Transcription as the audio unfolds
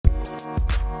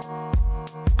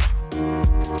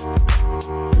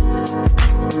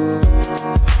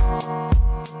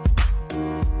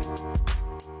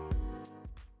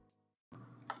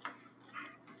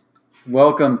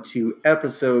Welcome to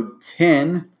episode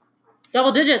 10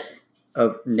 Double digits.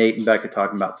 of Nate and Becca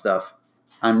Talking About Stuff.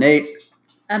 I'm Nate.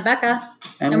 I'm Becca.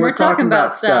 And we're talking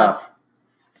about stuff.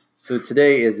 So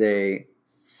today is a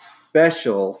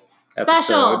special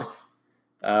episode.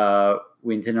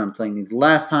 We intended on playing these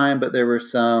last time, but there were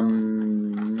some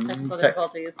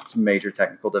major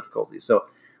technical difficulties. So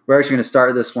we're actually going to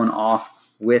start this one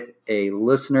off with a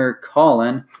listener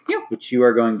call-in, which you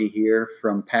are going to hear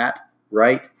from Pat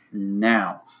right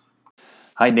now.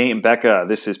 Hi, Nate and Becca.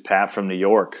 This is Pat from New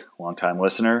York. Longtime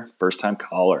listener, first-time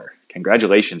caller.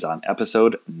 Congratulations on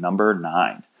episode number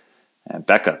 9. And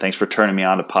Becca, thanks for turning me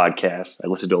on to podcasts. I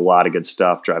listened to a lot of good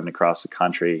stuff driving across the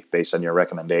country based on your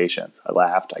recommendations. I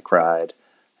laughed, I cried,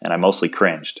 and I mostly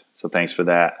cringed. So thanks for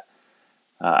that.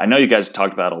 I know you guys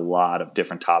talked about a lot of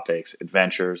different topics: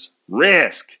 adventures,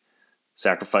 risk,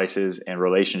 sacrifices, and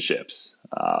relationships.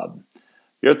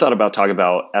 You ever thought about talking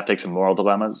about ethics and moral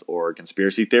dilemmas or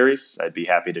conspiracy theories? I'd be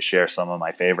happy to share some of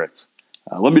my favorites.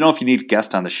 Let me know if you need a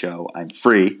guest on the show. I'm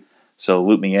free, so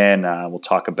loop me in. We'll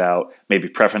talk about maybe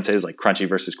preferences like crunchy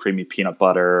versus creamy peanut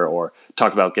butter, or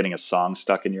talk about getting a song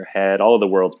stuck in your head, all of the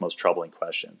world's most troubling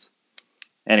questions.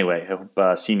 Anyway, I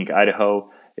hope Scenic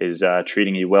Idaho is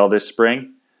treating you well this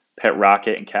spring. Pet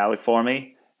rocket in Cali for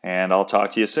me, and I'll talk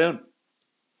to you soon.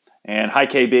 And hi,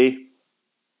 KB.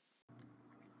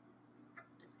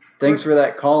 Thanks for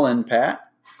that call-in,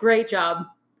 Pat. Great job.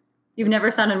 You've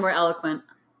never sounded more eloquent.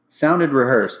 Sounded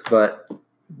rehearsed, but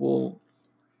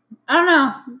I don't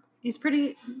know. You're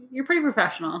pretty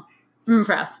professional. I'm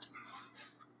impressed.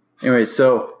 Anyway,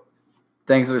 so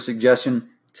thanks for the suggestion.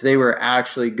 Today we're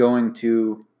actually going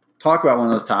to talk about one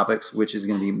of those topics, which is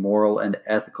going to be moral and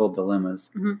ethical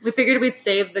dilemmas. Mm-hmm. We figured we'd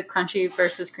save the crunchy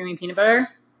versus creamy peanut butter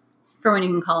for when you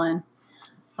can call in.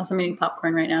 Also, I'm eating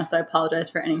popcorn right now, so I apologize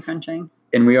for any crunching.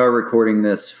 And we are recording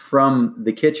this from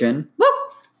the kitchen.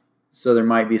 Whoop! So there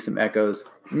might be some echoes.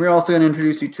 And we're also going to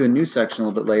introduce you to a new section a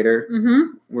little bit later.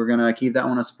 Mm-hmm. We're going to keep that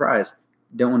one a surprise.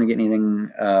 Don't want to get anything,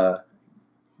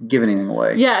 give anything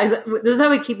away. Yeah, exactly. This is how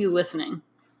we keep you listening.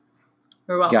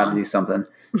 We're welcome. Got to do something.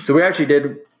 So we actually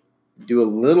did do a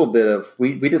little bit of,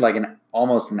 we did like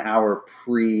almost an hour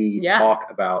pre-talk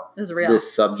about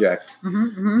this subject. Mm-hmm,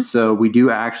 mm-hmm. So we do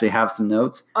actually have some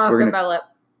notes. We're going to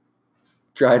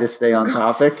try to stay on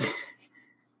topic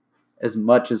as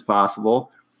much as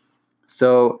possible.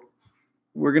 So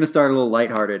we're going to start a little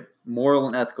lighthearted. Moral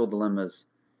and ethical dilemmas.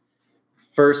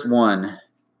 First one.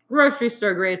 Grocery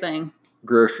store grazing.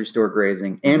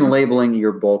 And labeling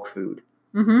your bulk food.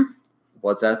 Mm-hmm.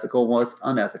 What's ethical, what's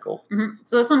unethical. Mm-hmm.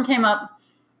 So this one came up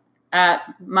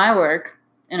at my work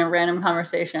in a random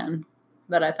conversation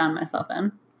that I found myself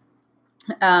in.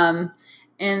 And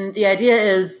the idea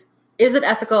is it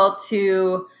ethical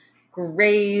to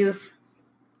graze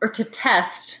or to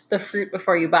test the fruit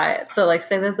before you buy it? So like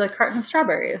say there's a carton of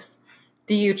strawberries.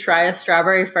 Do you try a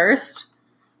strawberry first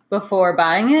before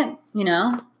buying it? You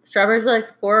know, strawberries are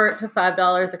like $4 to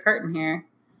 $5 a carton here.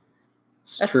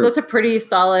 That's a pretty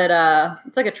solid,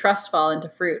 it's like a trust fall into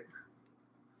fruit.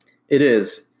 It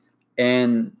is.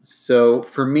 And so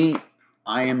for me,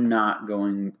 I'm not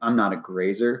a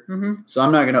grazer. Mm-hmm. So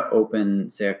I'm not going to open,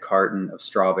 say, a carton of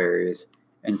strawberries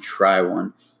and try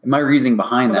one. And my reasoning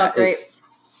behind that is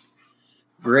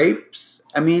grapes.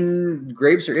 I mean,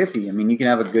 grapes are iffy. I mean, you can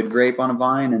have a good grape on a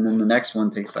vine and then the next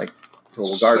one tastes like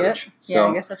total garbage. So,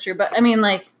 yeah, I guess that's true. But I mean,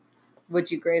 like, would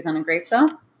you graze on a grape though?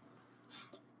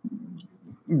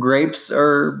 Grapes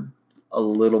are a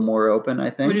little more open, I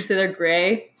think. Would you say they're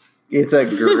gray? It's a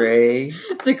gray.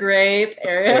 It's a grape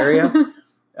area.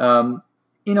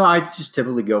 I just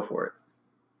typically go for it.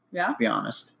 Yeah. To be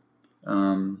honest.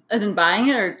 As in buying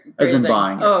it or grazing? As in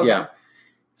buying it. Okay. Yeah.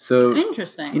 So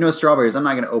interesting. Strawberries, I'm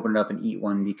not going to open it up and eat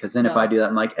one because then if I do that,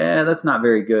 I'm like, that's not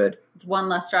very good. It's one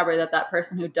less strawberry that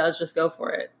person who does just go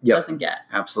for it doesn't get.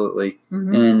 Absolutely.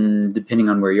 Mm-hmm. And depending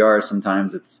on where you are,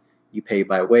 sometimes it's you pay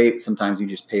by weight. Sometimes you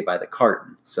just pay by the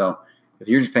carton. So if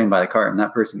you're just paying by the carton,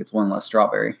 that person gets one less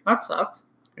strawberry. That sucks.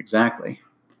 Exactly.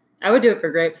 I would do it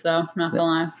for grapes, though. Not gonna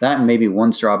lie. That and maybe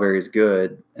one strawberry is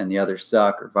good and the others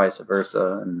suck, or vice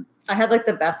versa. And I had like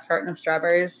the best carton of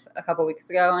strawberries a couple weeks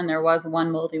ago, and there was one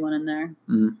moldy one in there.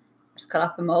 Mm-hmm. Just cut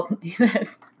off the mold and eat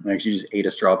it. I actually just ate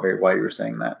a strawberry while you were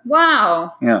saying that.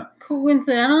 Wow. Yeah.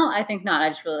 Coincidental? I think not. I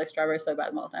just really like strawberries so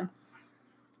bad all the time.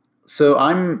 So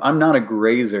I'm not a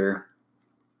grazer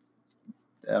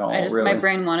at all. My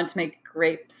brain wanted to make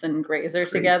grapes and grazer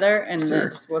together, and it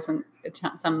just wasn't. It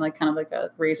sounded like kind of like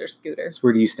a razor scooter. So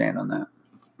where do you stand on that?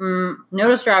 No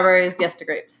to strawberries, yes to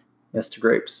grapes. Yes to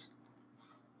grapes.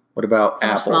 What about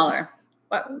apples? Smaller.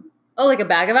 What? Oh, like a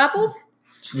bag of apples?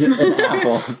 Just an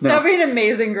apple. No. That'd be an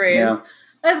amazing graze. Yeah.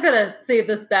 I was gonna see if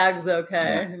this bag's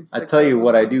okay. Yeah. It's I like, tell you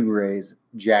what I do graze,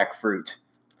 jackfruit.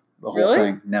 The whole Really?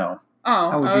 thing. No.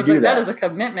 Oh, How would I you was do like, that that? is a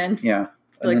commitment. Yeah.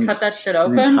 Like cut that shit An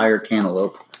open. entire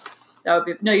cantaloupe. That would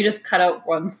be no. You just cut out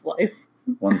one slice.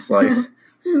 One slice.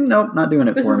 Nope, not doing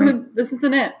it for me. This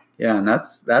isn't it. Yeah, and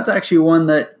that's actually one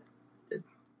that, it's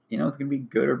going to be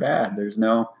good or bad. There's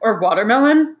no... Or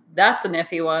watermelon. That's an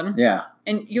iffy one. Yeah.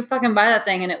 And you fucking buy that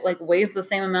thing and it like weighs the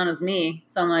same amount as me.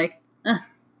 So I'm like,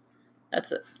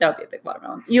 that's it. That would be a big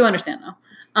watermelon. You understand though.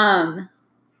 Not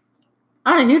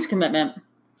a huge commitment.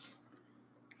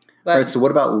 But, All right, so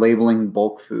what about labeling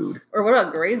bulk food? or what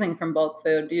about grazing from bulk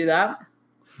food? Do you do that?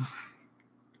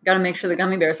 Got to make sure the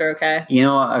gummy bears are okay. I feel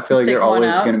like Stick they're one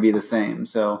always out. going to be the same.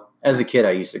 So as a kid,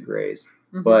 I used to graze.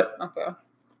 Mhm. But Okay.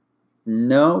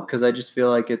 no, because I just feel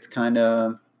like it's kind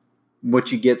of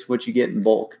what you get in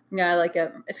bulk. Yeah, I like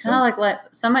it. It's So- kind of like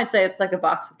some might say it's like a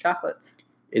box of chocolates.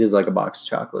 It is like a box of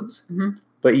chocolates. Mhm.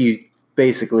 But you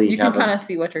basically You can have kind of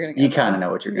see what you're gonna get. you kind of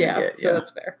know what you're going to Yeah, get. so Yeah,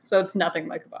 it's fair. So it's nothing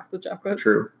like a box of chocolates.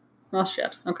 true. Oh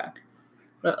shit. Okay.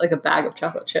 Like a bag of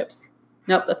chocolate chips.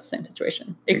 Nope, that's the same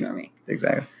situation. Ignore me.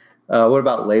 Exactly. What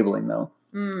about labeling, though?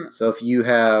 Mm. So if you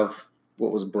have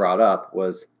what was brought up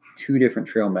was 2 different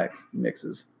trail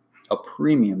mixes, a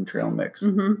premium trail mix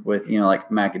Mm-hmm. with, like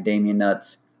macadamia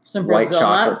nuts, Some white Brazil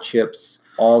chocolate nuts, chips,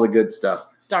 all the good stuff.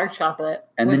 dark chocolate,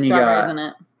 And with then you strawberries got- in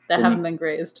it that then haven't you- been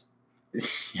grazed.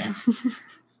 Yes.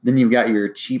 Then you've got your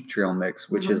cheap trail mix,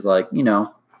 which Mhm. is like,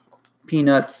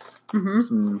 peanuts, Mm-hmm.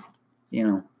 some, the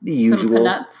Some usual,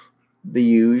 peanuts. the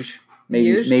huge,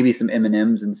 Huge? maybe some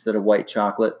M&Ms instead of white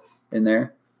chocolate in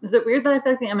there. Is it weird that I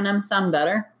feel like the M&Ms sound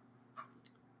better?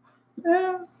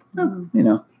 Yeah,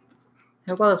 Mm.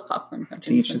 How well is popcorn to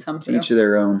country each, come to through? each of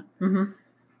their own. Mm-hmm.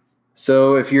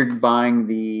 So if you're buying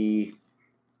the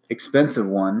expensive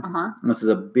one, Uh-huh. this is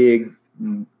a big,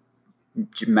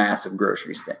 massive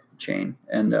grocery chain,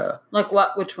 and Like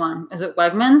what? Which one? Is it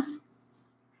Wegmans?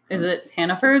 Is it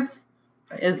Hannaford's?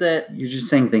 Is it you're just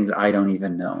saying things I don't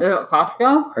even know. is it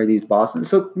Costco? Are these Boston?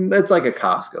 So it's like a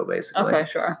Costco, basically. Okay,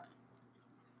 sure.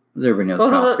 Because everybody knows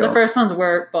Both Costco. of the first ones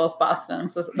were both Boston.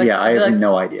 So like, yeah, I feel have like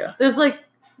no idea. There's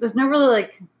no really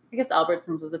like. I guess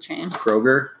Albertsons is a chain.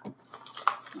 Kroger? I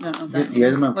don't know what that You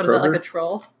guys means. know What is that, like Kroger? a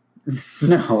troll?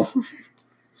 No.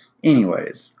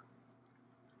 Anyways,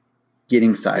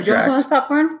 getting Did you want some of sidetracked. this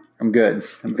popcorn? I'm good.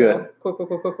 I'm good.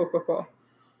 Cool.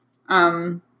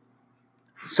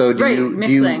 So Right,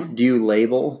 mixing. do you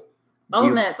label? I'll Do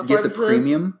you admit, before get the this is-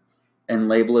 premium and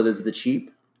label it as the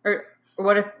cheap? Or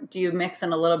what if do you mix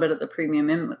in a little bit of the premium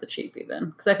in with the cheap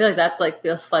even? Because I feel like that's like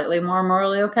feels slightly more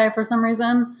morally okay for some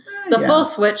reason. The Yeah. full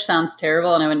switch sounds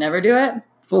terrible, and I would never do it.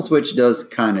 Full switch does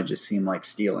kind of just seem like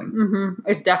stealing. Mm-hmm.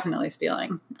 It's definitely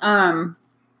stealing.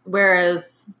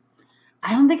 Whereas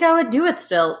I don't think I would do it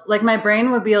still. Like my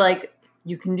brain would be like,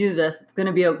 "You can do this. It's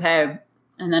gonna be okay,"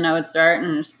 and then I would start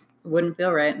and it just wouldn't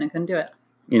feel right, and I couldn't do it.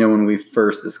 When we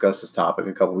first discussed this topic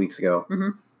a couple weeks ago,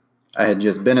 Mhm. I had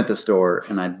just been at the store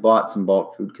and I'd bought some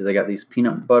bulk food because I got these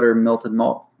peanut butter malted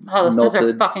milk Those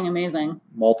are fucking amazing.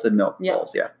 malted milk Yeah.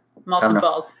 balls. Yeah, Malted having a-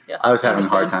 balls. Yes, I was having a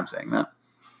hard understand. time saying that.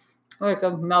 Like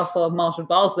a mouthful of malted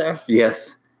balls there.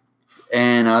 Yes,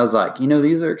 and I was like,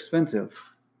 these are expensive.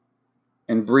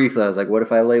 And briefly, I was like, what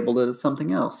if I labeled it as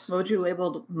something else? What would you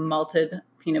label malted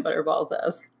peanut butter balls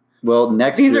as? Well,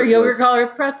 These are yogurt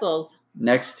colored pretzels.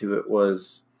 next to it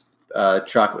was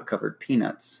chocolate covered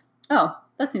peanuts Oh,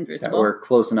 that seems that reasonable. were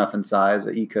close enough in size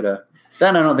that you could have.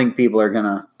 Then I don't think people are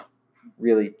gonna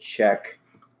really check.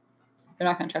 They're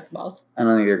not going to check the balls. I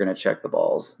don't think they're gonna check the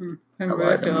balls. Although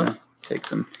I'm gonna take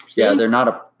some. See? Yeah, they're not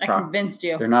a. I convinced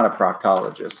you. They're not a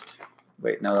proctologist.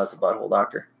 Wait, no, that's a butthole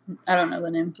doctor. I don't know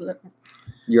the names of it.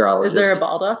 Urologist. Is there a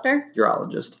ball doctor?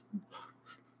 Urologist.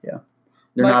 Yeah,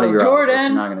 they're not a Michael urologist. Jordan. They're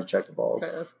not gonna check the balls.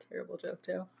 Sorry, that's a terrible joke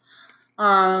too.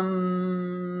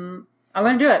 I'm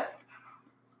going to do it.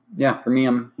 Yeah, for me,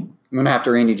 I'm gonna have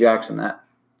to Randy Jackson that.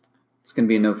 It's gonna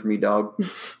be a no for me, dog.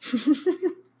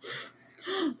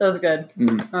 That was good.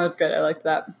 Mhm. That was good. I liked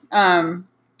that.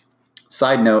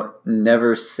 Side note: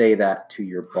 never say that to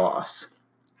your boss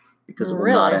because it will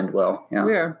not Really? end well. Yeah,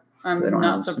 Weird. I'm They don't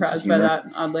have not a sense of surprised by humor. that,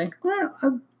 oddly.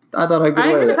 Well, I thought I'd get I think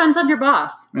away it with it. depends on your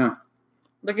boss. Yeah.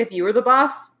 Like if you were the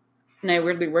boss and I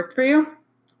weirdly worked for you,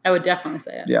 I would definitely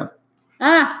say it. Yeah.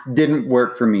 Ah, Didn't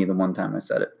work for me the one time I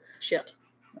said it. shit.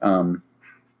 So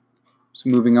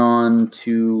moving on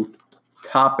to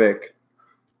topic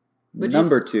Would you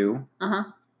number s- 2. Uh-huh.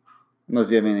 Unless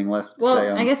you have anything left to Well, say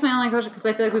on I guess my only question, because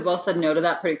I feel like we both said no to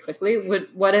that pretty quickly.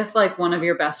 What if like one of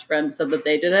your best friends said that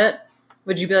they did it?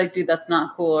 Would you be like, dude, that's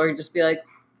not cool? Or you just be like,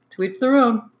 to each their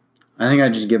own? I think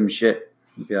I'd just give him shit.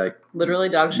 I'd be like, Literally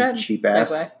dog shit? cheap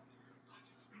ass. Segue.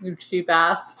 You cheap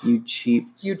ass. You cheap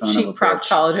You son cheap of a bitch.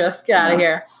 proctologist. Get out of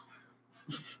here.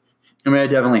 I mean, I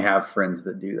definitely have friends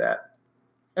that do that.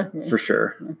 Okay. For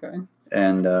sure. Okay.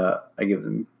 And I give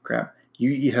them crap.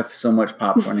 You have so much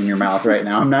popcorn in your mouth right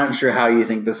now. I'm not sure how you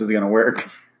think this is going to work.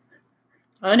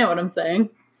 I know what I'm saying.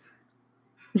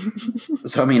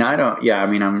 So, I mean,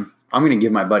 I'm going to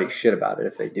give my buddy shit about it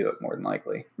if they do it, more than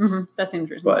likely. Mm-hmm. That seems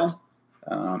reasonable.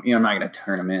 But, I'm not going to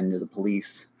turn them into the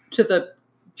police. To the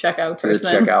checkout person.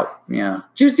 To the checkout, yeah.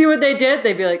 Did you see what they did?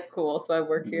 They'd be like, cool, so I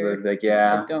work here. They'd be like,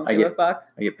 yeah. I don't give a fuck.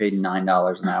 I get paid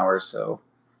 $9 an hour, so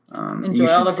Enjoy you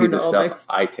all should the see the Fruit stuff Olympics.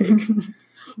 I take.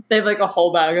 They have like a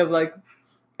whole bag of like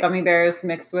gummy bears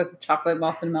mixed with chocolate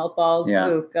mousse and melt balls. Yeah.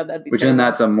 Ooh, God, that'd be Which terrible. then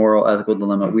that's a moral, ethical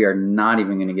dilemma we are not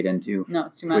even going to get into. No,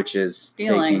 it's too much. Which is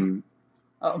Stealing.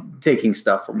 taking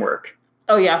stuff from work.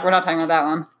 Oh, yeah, we're not talking about that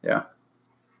one. Yeah.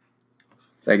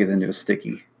 That gets into a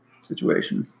sticky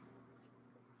situation.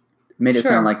 Made it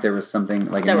Sure. sound like there was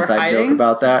something, like That an we're inside joke hiding?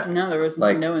 about that. No, there was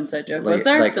Like- no inside joke. Like, Was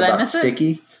there? like Did I about miss it?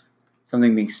 sticky?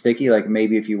 Something being sticky, like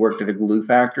maybe if you worked at a glue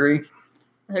factory.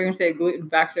 They're going to say a gluten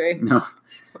factory. No.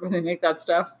 That's where they make that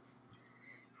stuff.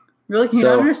 Really? Can you So-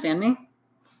 not understand me?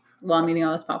 While I'm eating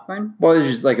all this popcorn? Well, it's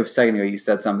just like a second ago you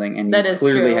said something and That you is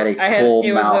clearly true. had a I full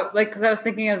it mouth. was because I was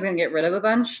thinking I was going to get rid of a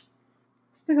bunch.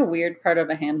 It's like a weird part of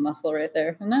a hand muscle right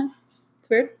there, isn't it? It's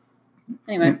weird.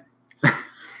 Anyway.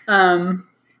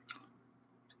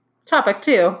 Topic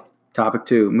 2. Topic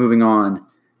 2, moving on.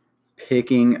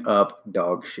 Picking up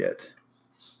dog shit.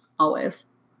 Always.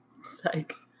 It's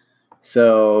like,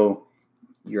 So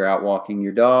you're out walking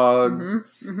your dog.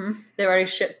 They've already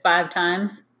shit 5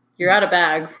 times. You're out of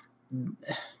bags.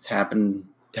 It's happened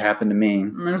to me.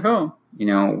 Oh. You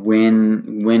know,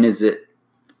 when is it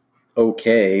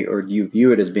okay, or do you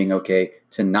view it as being okay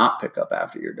to not pick up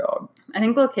after your dog? I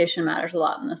think location matters a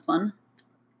lot in this one.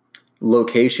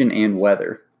 Location and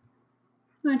weather.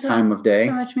 Time of day.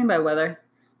 What do you mean by weather?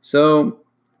 So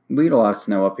we get a lot of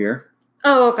snow up here.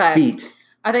 Oh, okay. Feet.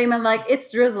 I thought you meant like,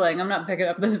 it's drizzling. I'm not picking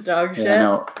up this dog shit. Yeah,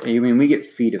 no. I mean, we get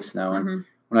feet of snow. And Mhm.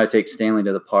 when I take Stanley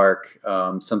to the park,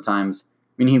 sometimes,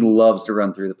 I mean, he loves to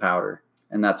run through the powder.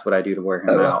 And that's what I do to wear him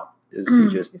out, is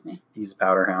Excuse me. he's a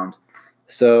powder hound.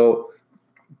 So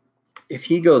if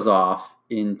he goes off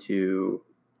into,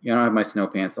 I don't have my snow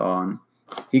pants on.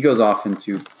 He goes off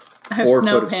into I have 4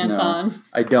 snow foot of pants snow. on.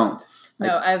 I don't.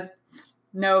 No, I have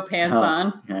snow pants Oh,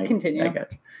 on. Continue. I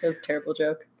got you. It was a terrible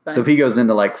joke. It's fine. So if he goes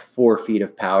into like 4 feet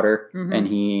of powder Mhm. and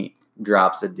he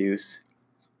drops a deuce,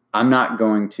 I'm not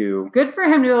going to. Good for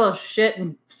him to be able to shit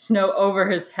and snow over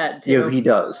his head, too. Yeah, he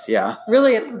does. Yeah.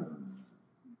 Really,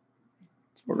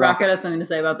 Rocket has something to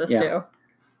say about this, Yeah.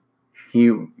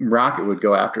 too. Rocket would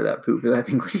go after that poop, is I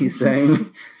think what he's saying.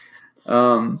 There's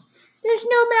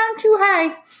no mountain too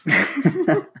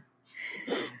high.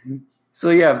 So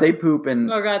yeah, if they poop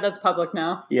and Oh, God, that's public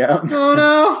now. yeah, Oh,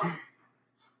 no.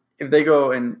 if they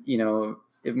go and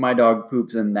if my dog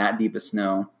poops in that deep of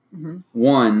snow, Mhm.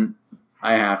 one,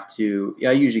 I have to.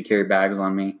 I usually carry bags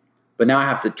on me, but now I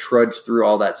have to trudge through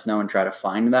all that snow and try to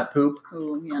find that poop,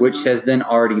 Ooh, yeah, which no. has then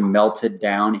already melted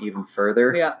down even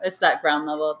further. Yeah, it's that ground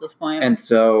level at this point. And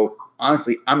so,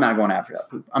 honestly, I'm not going after that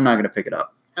poop. I'm not going to pick it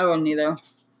up, I wouldn't either.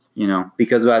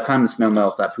 because by the time the snow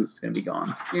melts, that poop's going to be gone.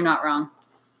 You're not wrong.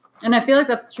 And I feel like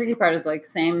that's the tricky part is like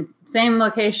same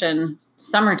location,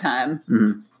 summertime.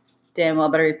 Mhm. Damn well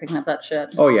better be picking up that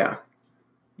shit. Oh, yeah.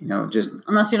 Just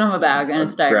Unless you don't have a bag and a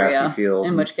it's diarrhea. grassy field.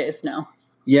 In which case, no.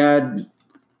 yeah,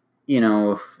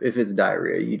 if it's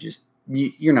diarrhea,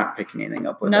 you're not picking anything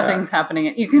up with Nothing's that.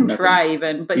 happening. You can Nothing's- try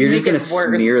even, but You're you just make going it to worse.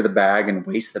 smear the bag and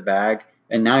waste the bag,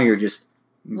 and now you're just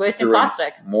Wasting throwing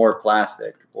plastic more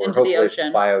plastic, or into the hopefully it's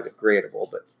ocean. biodegradable.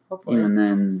 But Hopefully. even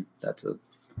then, that's Some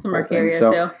whole mercury thing.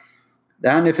 So- too.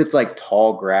 and if it's like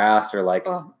tall grass or like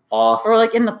Oh. off. Or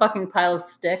like in the fucking pile of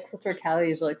sticks. That's where Callie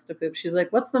usually likes to poop. She's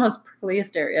like, what's the most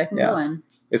prickliest area I can go in?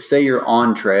 If say you're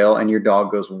on trail and your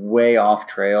dog goes way off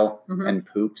trail Mhm. and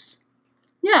poops,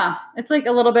 Yeah. It's like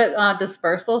a little bit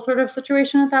dispersal sort of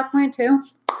situation at that point too.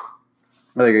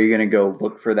 like, are you going to go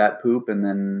look for that poop and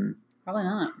then? Probably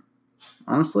not.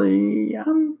 Honestly,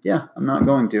 I'm not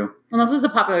going to. Unless it's a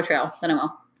popular trail, then I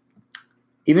will.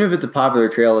 Even if it's a popular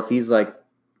trail, if he's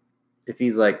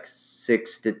like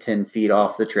 6 to 10 feet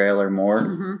off the trail or more,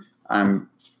 hmm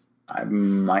I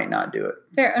might not do it.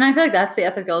 Fair. And I feel like that's the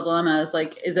ethical dilemma is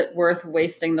like, is it worth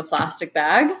wasting the plastic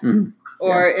bag? Mhm.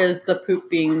 Or is the poop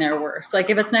being there worse? Like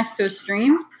if it's next to a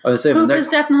stream, I would say if poop it's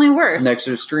is definitely worse. next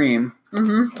to a stream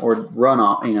Mm-hmm. or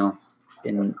runoff,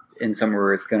 in somewhere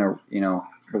where it's gonna, the Or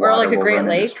like water a will Great run in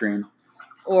the Lake. stream.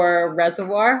 Or a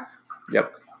reservoir.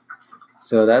 Yep.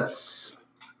 So that's,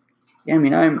 yeah, I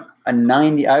mean, I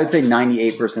would say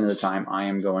 98% of the time I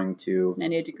am going to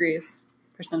 98 degrees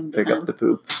percent of the pick time. up the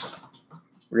poop.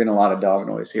 We're getting a lot of dog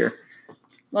noise here.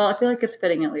 Well, I feel like it's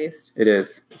fitting at least. It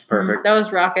is. It's perfect. That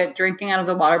was Rocket drinking out of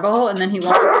the water bowl, and then he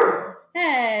went,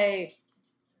 hey,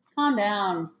 calm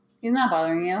down. He's not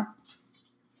bothering you.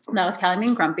 That was Callie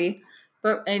being grumpy.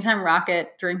 But anytime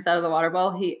Rocket drinks out of the water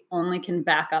bowl, he only can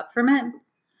back up from it.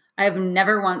 I have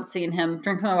never once seen him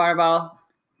drink from the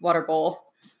water bowl,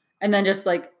 and then just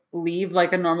like leave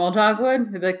like a normal dog would.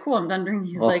 He'd be like, cool, I'm done drinking.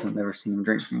 He's Also, like, never seen him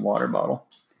drink from a water bottle.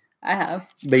 I have.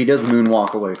 But he does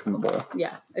moonwalk away from the bowl.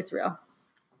 Yeah, it's real.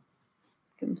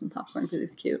 Give him some popcorn because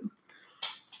he's cute.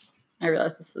 I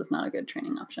realize this is not a good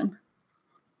training option.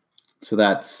 So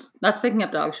that's picking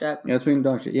up dog shit. Yeah, that's picking up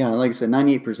dog shit. Yeah, like I said,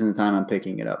 98% of the time I'm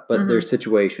picking it up. But there's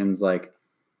situations like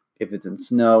if it's in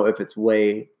snow, if it's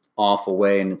way off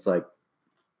away, and it's like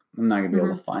I'm not gonna be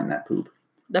able to find that poop.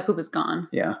 That poop is gone.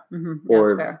 Yeah. Mm-hmm. Or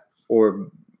That's fair. or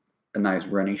a nice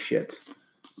runny shit.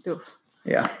 Oof.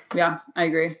 Yeah. Yeah, I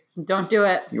agree. Don't do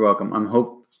it. You're welcome. I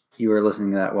hope you were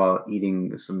listening to that while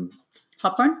eating some.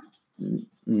 Popcorn?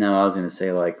 No, I was gonna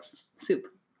say like Soup.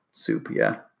 Soup.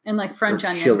 Yeah. And like French Or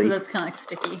onion, chili. because that's kind of like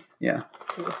sticky. Yeah.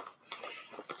 Oof.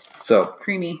 So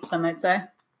Creamy, some might say.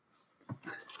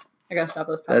 I gotta stop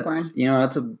those popcorn.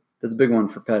 that's a big one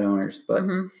for pet owners. But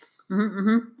we're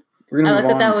gonna I like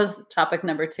move on. that was topic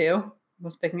number 2.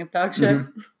 Was picking up dog shit.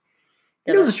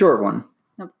 It was a short one.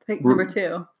 Number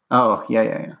 2. Oh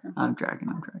yeah. I'm tracking.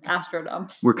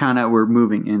 Astrodome. We're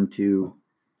moving into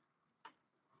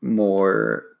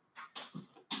more.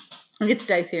 It gets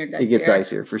dicier and dicier. It gets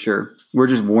icier for sure. We're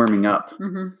just warming up.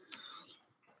 Mm-hmm.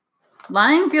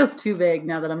 Lying feels too vague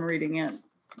now that I'm reading it.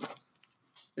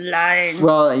 Lying.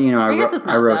 Well, I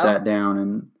wrote though. that down,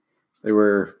 and there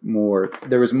was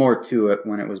more to it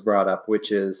when it was brought up,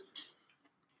 which is,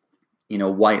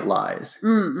 white lies.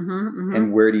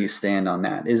 And where do you stand on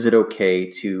that? Is it okay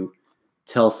to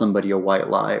tell somebody a white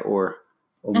lie or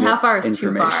omit and how far is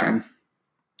information? too far?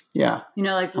 Yeah.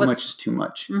 Like how much is too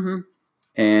much? Mm-hmm.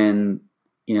 And,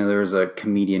 there was a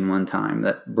comedian one time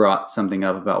that brought something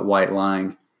up about white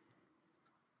lying,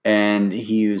 and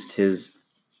he used his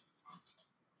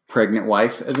pregnant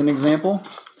wife as an example.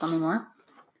 Tell me more.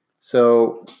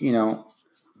 So, when a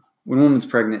woman's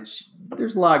pregnant,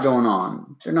 there's a lot going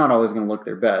on. They're not always going to look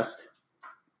their best.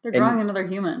 They're growing another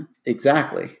human.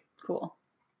 Exactly. Cool.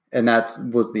 And that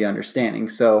was the understanding.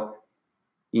 So,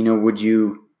 would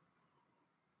you,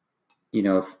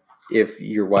 if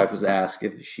your wife was asked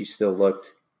if she still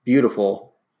looked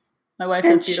beautiful, my wife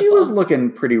and is beautiful. she was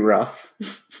looking pretty rough,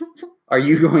 are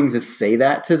you going to say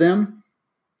that to them?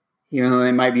 Even though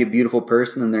they might be a beautiful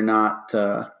person and they're not.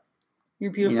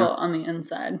 You're beautiful on the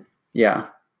inside. Yeah.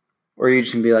 Or you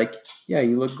just can be like, yeah,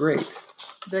 you look great.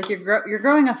 Be like, you're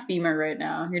growing a femur right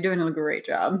now. You're doing a great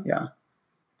job. Yeah.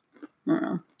 I don't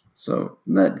know. So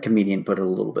that comedian put it a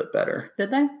little bit better.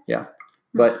 Did they? Yeah.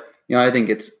 But, I think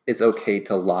it's okay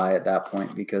to lie at that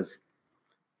point because.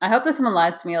 I hope that someone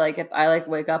lies to me. Like if I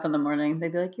wake up in the morning,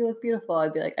 they'd be like, you look beautiful.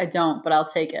 I'd be like, I don't, but I'll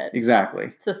take it. Exactly.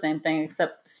 It's the same thing,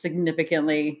 except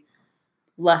significantly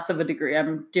less of a degree.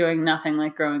 I'm doing nothing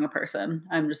like growing a person.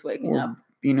 I'm just waking up.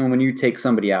 When you take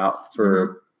somebody out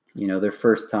for, their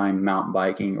first time mountain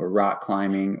biking or rock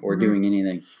climbing or doing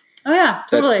anything. Oh, yeah,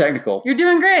 totally. That's technical. You're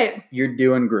doing great. You're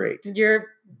doing great. You're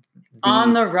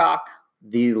on the rock.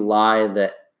 The lie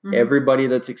that everybody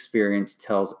that's experienced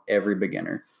tells every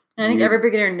beginner. And I think every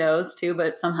beginner knows, too,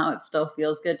 but somehow it still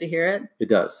feels good to hear it. It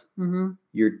does. Mm-hmm.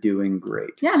 You're doing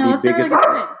great. Yeah, no, that's a really good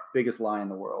point. Biggest lie in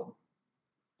the world.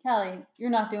 Callie,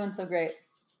 you're not doing so great.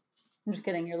 I'm just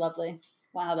kidding. You're lovely.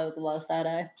 Wow, that was a lot of side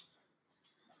eye.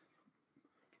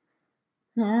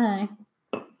 Hi.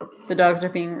 The dogs are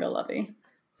being real lovey.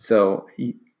 So,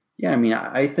 yeah,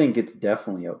 I think it's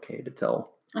definitely okay to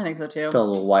tell. I think so, too. Tell a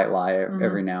little white lie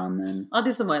every now and then. I'll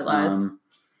do some white lies. And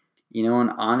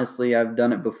honestly, I've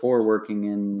done it before working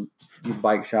in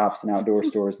bike shops and outdoor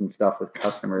stores and stuff with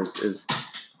customers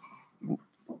What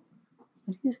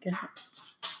did you just get?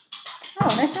 Oh,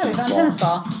 nice job. We found a tennis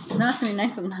ball. Not to be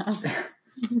nice than that.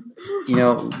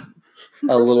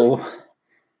 A little.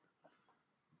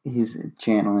 He's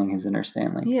channeling his inner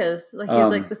Stanley. He is. He's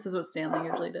like, this is what Stanley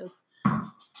usually does.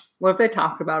 What if they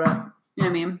talked about it? You know what I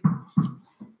mean?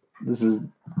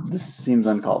 This seems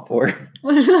uncalled for.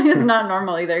 It's not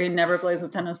normal either. He never plays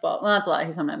with tennis ball. Well, that's a lie.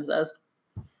 He sometimes does.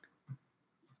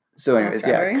 So, anyways,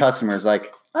 customers.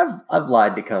 I've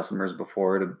lied to customers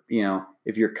before to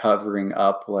if you're covering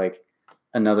up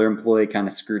another employee kind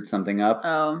of screwed something up.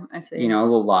 Oh, I see. A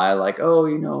little lie it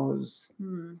was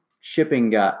shipping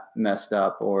got messed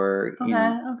up, or Okay.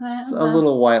 a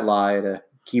little white lie to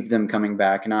keep them coming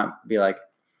back and not be like,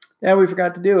 yeah, we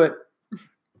forgot to do it.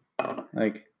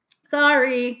 Like,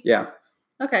 sorry. Yeah.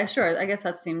 Okay, sure. I guess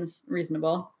that seems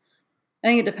reasonable. I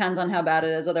think it depends on how bad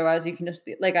it is. Otherwise, you can just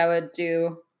be like, I would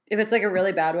do, if it's like a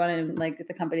really bad one and like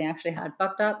the company actually had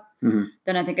fucked up,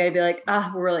 then I think I'd be like,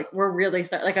 we're really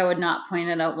sorry. Like, I would not point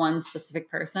it out one specific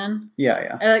person.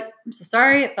 Yeah. I'm so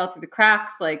sorry. It fell through the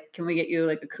cracks. Like, can we get you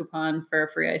like a coupon for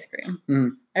free ice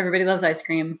cream? Everybody loves ice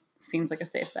cream. Seems like a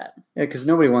safe bet. Yeah, because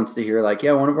nobody wants to hear like,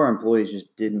 yeah, one of our employees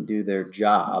just didn't do their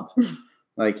job.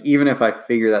 Like, even if I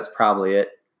figure that's probably it,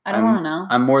 I don't want to know.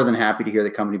 I'm more than happy to hear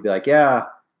the company be like, yeah,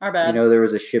 our bad. There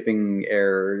was a shipping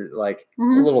error, like a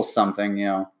little something,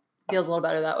 Feels a little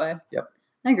better that way. Yep.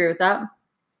 I agree with that.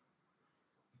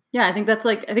 Yeah, I think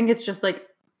it's just like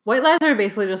white lies are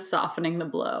basically just softening the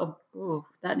blow. Ooh,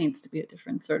 that needs to be a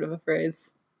different sort of a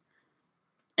phrase.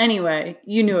 Anyway,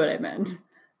 you knew what I meant.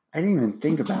 I didn't even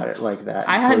think about it like that.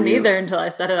 I hadn't either until I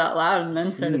said it out loud and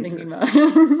then started thinking about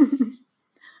it.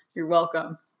 You're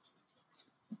welcome.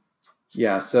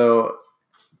 Yeah, so,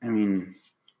 I mean,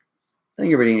 I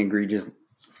think everybody can agree just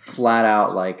flat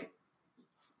out, like,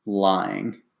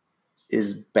 lying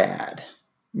is bad.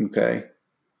 Okay?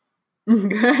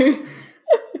 Okay.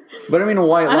 But, I mean, a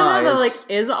white lie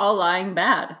is all lying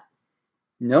bad?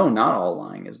 No, not all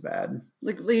lying is bad.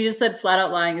 Like, you just said flat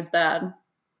out lying is bad.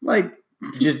 Like,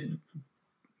 just...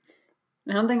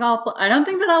 I don't think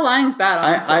that all lying is bad,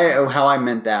 honestly. How I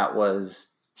meant that was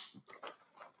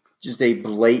just a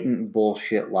blatant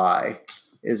bullshit lie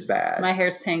is bad. My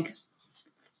hair's pink.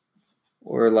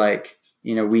 Or like,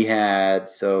 we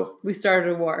started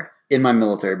a war. In my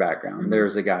military background, there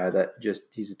was a guy that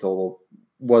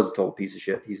was a total piece of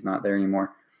shit. He's not there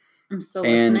anymore. I'm still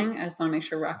listening. I just want to make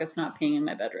sure Rocket's not peeing in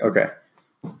my bedroom. Okay.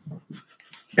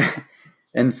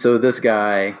 And so this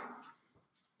guy,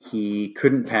 he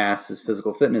couldn't pass his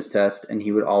physical fitness test, and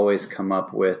he would always come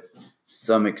up with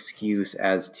some excuse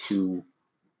as to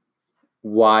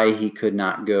why he could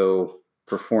not go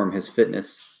perform his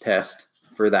fitness test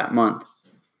for that month.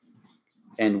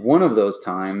 And one of those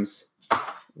times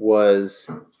was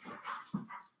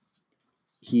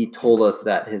he told us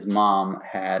that his mom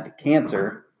had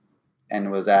cancer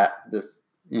and was at this,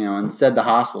 and said the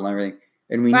hospital and everything.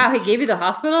 And he gave you the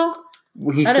hospital?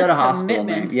 He said a hospital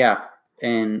name. Yeah.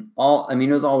 And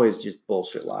it was always just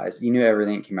bullshit lies. You knew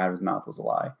everything that came out of his mouth was a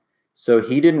lie. So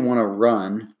he didn't want to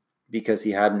run because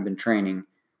he hadn't been training.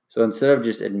 So instead of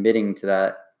just admitting to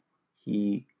that,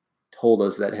 he told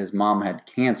us that his mom had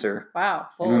cancer. Wow.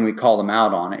 And when we called him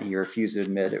out on it, he refused to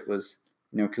admit it was,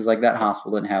 because like that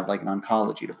hospital didn't have like an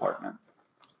oncology department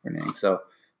or anything. So,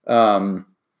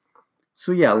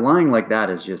 yeah, lying like that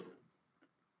is just,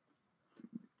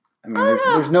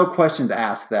 there's no questions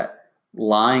asked that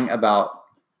lying about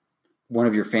one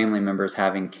of your family members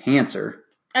having cancer.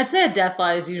 I'd say a death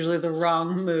lie is usually the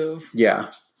wrong move.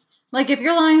 Yeah. Like if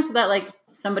you're lying so that like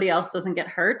somebody else doesn't get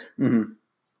hurt,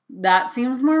 that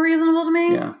seems more reasonable to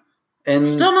me. Yeah. And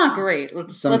still not great.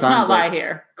 Let's not lie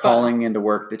here. Calling into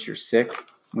work that you're sick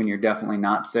when you're definitely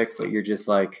not sick, but you're just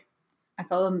like... I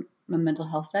call them a mental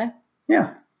health day.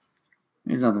 Yeah.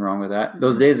 There's nothing wrong with that.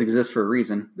 Those days exist for a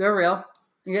reason. They're real.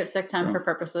 You get sick time for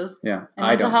purposes. Yeah. And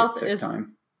I don't get sick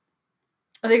time.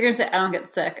 I think you're going to say, I don't get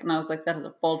sick. And I was like, that is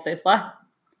a bold-faced lie.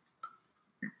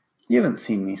 You haven't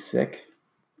seen me sick.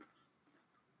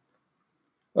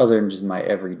 Other than just my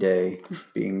everyday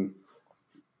being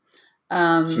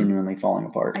genuinely falling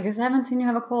apart. I guess I haven't seen you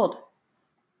have a cold.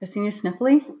 I've seen you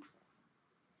sniffly.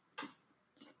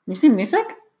 You seen me sick?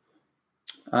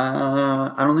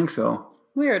 I don't think so.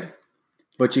 Weird.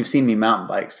 But you've seen me mountain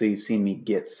bike, so you've seen me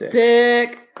get sick.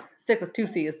 Sick with 2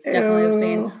 C's. Definitely have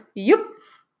seen. Yep.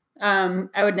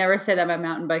 I would never say that my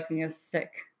mountain biking is sick.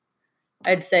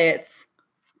 I'd say it's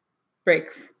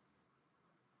brakes.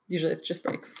 Usually it's just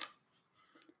brakes.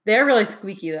 They're really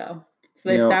squeaky though, so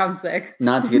they sound sick.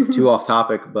 Not to get too off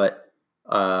topic, but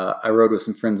I rode with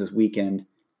some friends this weekend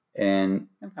and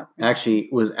actually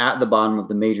was at the bottom of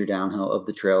the major downhill of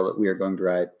the trail that we are going to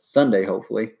ride Sunday,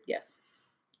 hopefully. Yes.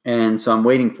 And so I'm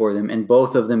waiting for them, and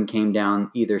both of them came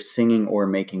down either singing or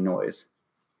making noise.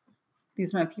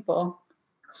 These are my people.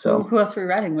 So who else were we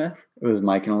riding with? It was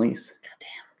Mike and Elise. Goddamn.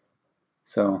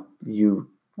 So you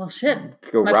go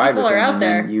my ride with them, out and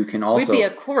there. Then you can also we'd be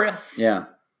a chorus. Yeah,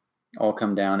 all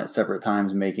come down at separate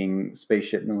times, making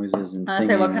spaceship noises and singing.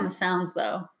 I say, what kind of sounds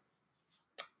though?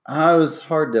 It was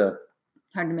hard to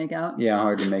make out. Yeah,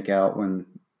 hard to make out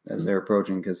as they're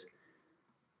approaching because.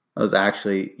 I was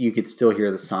actually, you could still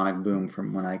hear the sonic boom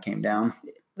from when I came down.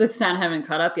 The sound haven't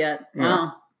caught up yet. Yeah.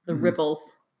 Oh, the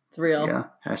ripples. It's real. Yeah.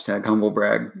 Hashtag humble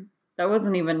brag. That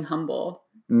wasn't even humble.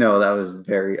 No, that was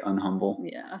very unhumble.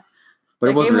 Yeah. But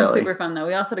that it was game was really super fun, though.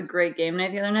 We also had a great game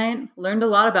night the other night. Learned a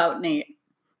lot about Nate.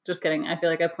 Just kidding. I feel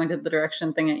like I pointed the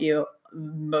direction thing at you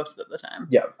most of the time.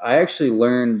 Yeah, I actually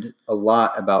learned a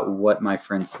lot about what my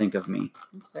friends think of me.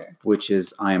 That's fair. Which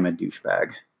is I am a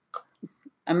douchebag.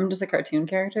 I'm just a cartoon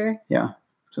character. Yeah.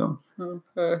 So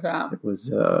Yeah. it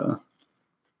was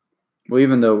well,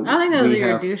 even though I don't think that was that you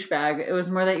were a douchebag. It was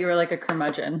more that you were like a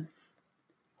curmudgeon.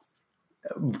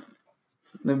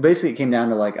 Basically, it came down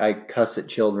to like I cuss at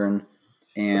children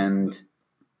and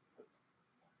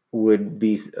would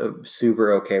be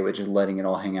super okay with just letting it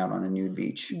all hang out on a nude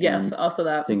beach. Yes, also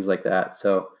that. Things like that.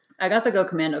 So I got the Go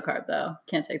Commando card, though.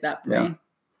 Can't take that from me.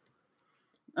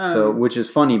 So, which is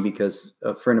funny because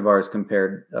a friend of ours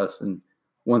compared us and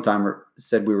one time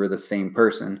said we were the same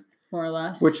person. More or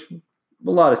less. Which, a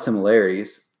lot of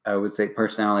similarities, I would say,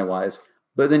 personality-wise.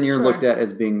 But then you're looked at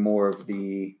as being more of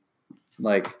the,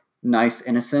 like, nice,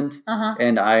 innocent.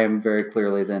 And I am very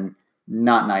clearly then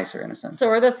not nice or innocent. So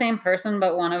we're the same person,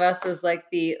 but one of us is like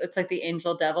it's like the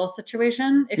angel devil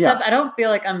situation. Except I don't feel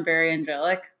like I'm very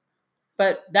angelic.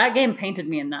 But that game painted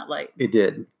me in that light. It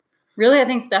did. Really, I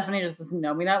think Stephanie just doesn't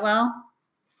know me that well.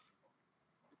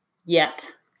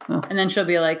 Yet. Oh. And then she'll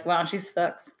be like, wow, she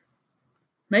sucks.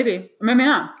 Maybe. Or maybe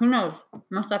not. Who knows? I'm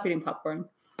going to stop eating popcorn.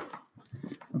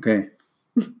 Okay.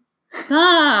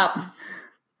 Stop!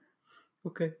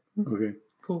 Okay. Okay.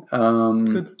 Cool.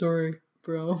 Good story,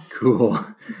 bro. Cool.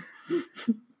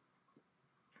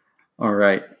 All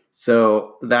right.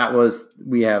 So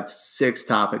we have 6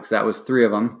 topics. That was 3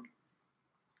 of them.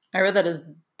 I read that as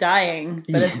dying,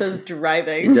 but it says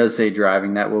driving. It does say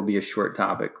driving. That will be a short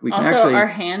topic. We can also, our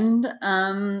hand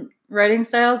writing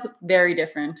styles, very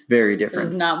different. Very different.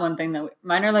 There's not one thing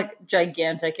mine are like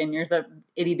gigantic and yours are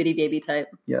itty bitty baby type.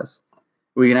 Yes.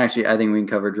 We can actually, I think we can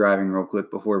cover driving real quick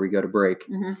before we go to break.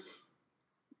 Mm-hmm.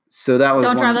 So that was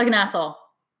Don't drive like an asshole.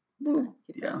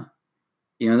 Yeah.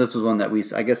 This was one that we,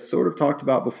 I guess, sort of talked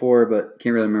about before, but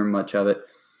can't really remember much of it.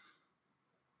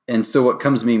 And so what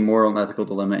comes to me, moral and ethical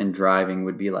dilemma in driving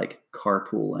would be like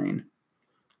carpool lane.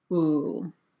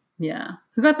 Ooh. Yeah.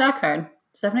 Who got that card?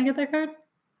 Stephanie get that card?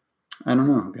 I don't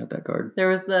know who got that card. There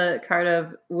was the card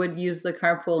of would use the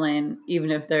carpool lane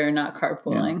even if they're not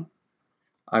carpooling. Yeah.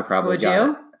 I probably got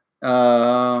it.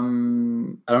 I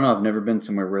don't know. I've never been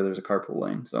somewhere where there's a carpool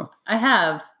lane. So I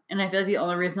have. And I feel like the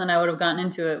only reason that I would have gotten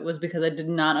into it was because I did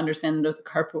not understand that it was a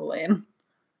carpool lane.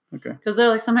 Okay. Because they're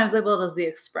like sometimes labeled as the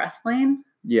express lane.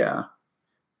 Yeah.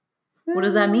 What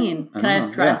does that mean? Can I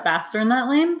just drive faster in that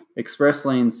lane? Express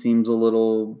lane seems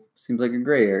like a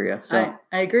gray area. So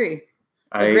I agree.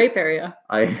 A grape area.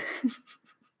 I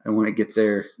want to get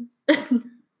there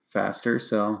faster,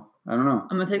 so I don't know.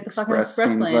 I'm gonna take the fucking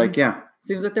express lane.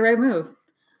 Seems like the right move.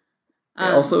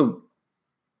 Also,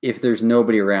 if there's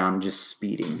nobody around, just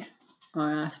speeding. Oh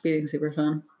yeah, speeding's super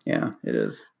fun. Yeah, it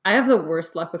is. I have the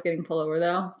worst luck with getting pulled over,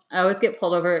 though. I always get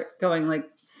pulled over going like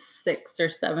 6 or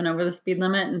 7 over the speed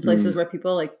limit in places where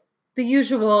people like the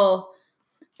usual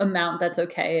amount that's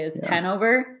okay is 10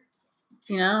 over.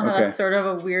 You know, that's sort of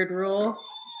a weird rule.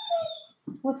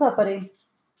 What's up, buddy?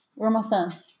 We're almost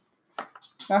done.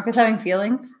 Marcus having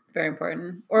feelings. It's very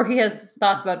important. Or he has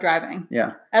thoughts about driving.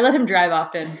 Yeah. I let him drive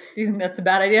often. Do you think that's a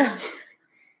bad idea?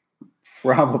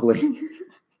 Probably.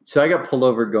 So I got pulled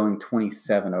over going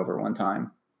 27 over one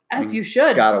time. As you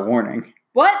should. Got a warning.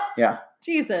 What? Yeah.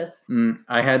 Jesus.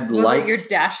 I had Was it your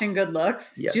dashing good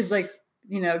looks? Yes. She's like,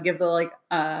 give the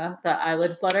the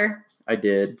eyelid flutter. I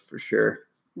did, for sure.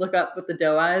 Look up with the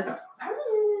doe eyes.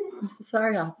 I'm so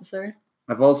sorry, officer.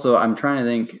 I'm trying to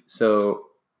think. So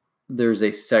there's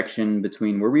a section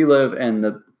between where we live and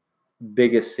the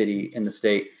biggest city in the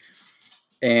state.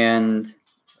 And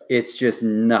it's just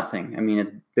nothing. I mean,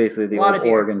 it's basically the old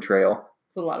Oregon Trail.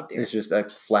 It's a lot of deer. It's just a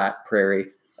flat prairie.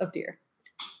 Of deer.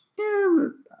 Yeah, I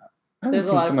haven't There's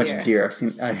seen a lot so of much deer.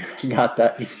 I got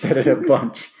that. You said it a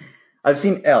bunch. I've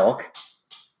seen elk.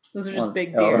 Those are just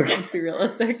big deer. Let's be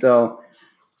realistic. So,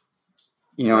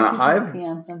 I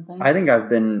think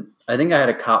I had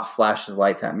a cop flash his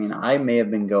lights at me, and I may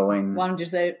have been going. Why did you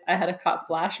say I had a cop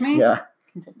flash me? Yeah.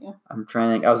 Continue. I'm trying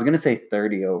to think. I was going to say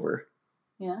 30 over.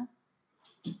 Yeah.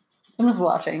 Someone's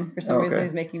watching. For some reason,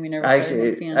 he's making me nervous.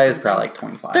 Actually, I was probably like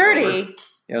 25 30? Over.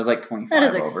 Yeah, it was like 25 That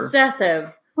is over.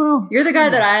 excessive. Well, you're the guy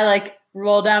that I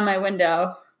roll down my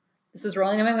window. This is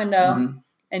rolling in my window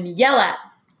and yell at.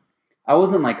 I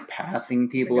wasn't passing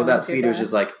people at that speed. It was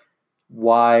just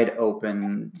wide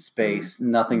open space,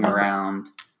 nothing around.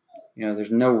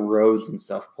 There's no roads and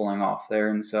stuff pulling off there,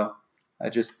 and so I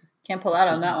just can't pull out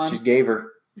on that one. Just gave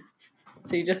her.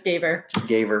 So you just gave her. Just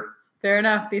gave her. Fair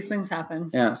enough. These things happen.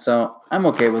 Yeah, so I'm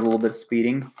okay with a little bit of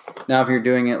speeding. Now, if you're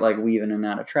doing it like weaving in and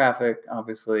out of traffic,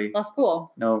 obviously, That's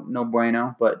cool. no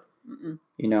bueno. But Mm-mm.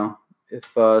 you know,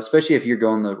 if especially if you're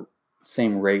going the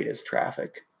same rate as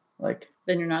traffic, like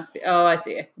Then you're not Oh, I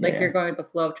see. Like Yeah. you're going with the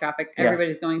flow of traffic. Yeah.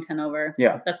 Everybody's going 10 over.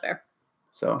 Yeah. That's fair.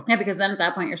 so, Yeah, because then at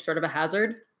that point you're sort of a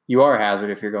hazard, you are a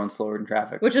hazard if you're going slower in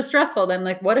traffic. which is stressful. Then,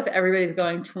 like, what if everybody's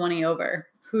going 20 over?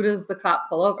 Who does the cop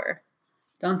pull over?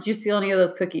 Don't you steal any of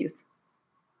those cookies?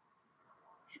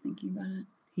 He's thinking about it.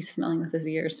 He's smelling with his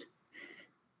ears.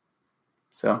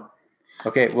 So,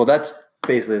 okay, well, that's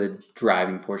basically the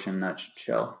driving portion in a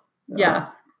nutshell. Yeah.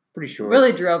 Pretty short.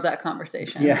 Really drove that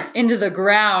conversation into the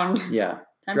ground. Yeah.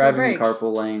 Time Driving in for a break.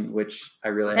 carpool lane, which I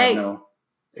really Hey. have no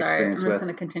Sorry, I'm experience just with.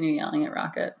 going to continue yelling at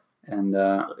Rocket. And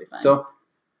It'll be fine. so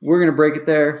we're going to break it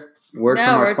there. Word Now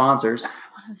from our we're- sponsors.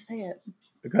 I wanted to say it.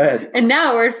 Go ahead. And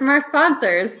now, a word from our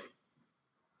sponsors.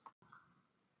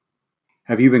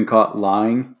 Have you been caught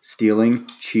lying, stealing,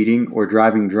 cheating, or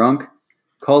driving drunk?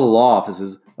 Call the law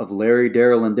offices of Larry,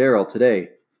 Daryl, and Daryl today.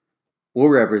 We'll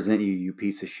represent you, you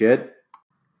piece of shit.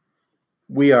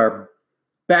 We are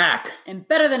back And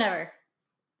better than ever.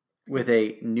 with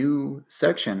a new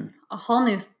section. A whole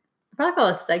new, I'd probably call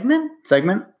it a segment.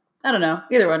 Segment? I don't know.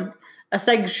 Either one.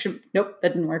 Nope,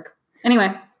 that didn't work.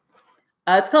 Anyway,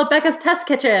 it's called Becca's Test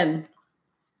Kitchen.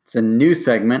 It's a new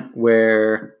segment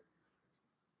where,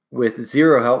 with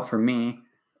zero help from me,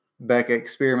 Becca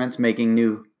experiments making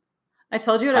new. I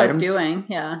told you what Items? I was doing.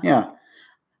 Yeah. Yeah.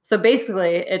 So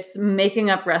basically, it's making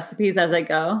up recipes as I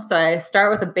go. So I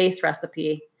start with a base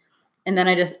recipe, and then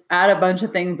I just add a bunch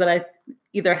of things that I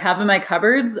either have in my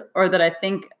cupboards or that I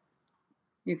think.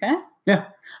 You okay? Yeah.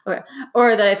 Okay.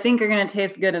 Or that I think are going to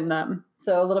taste good in them.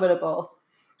 So a little bit of both.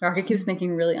 Rocket keeps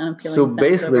making really unappealing So sounds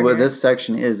basically, over what here. this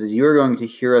section is you're going to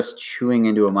hear us chewing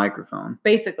into a microphone.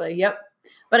 Basically, yep.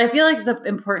 But I feel like the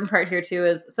important part here too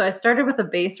is, so I started with a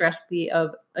base recipe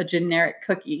of a generic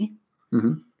cookie.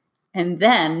 Mhm. And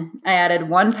then I added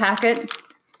 1 packet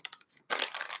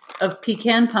of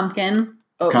pecan pumpkin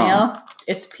oatmeal. Pecan.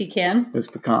 It's pecan. It's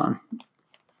pecan.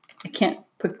 I can't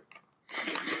put,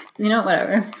 you know,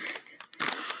 whatever.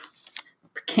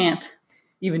 Can't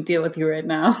even deal with you right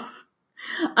now.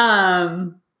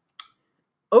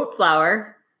 Oat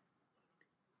flour,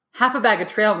 half a bag of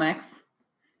trail mix,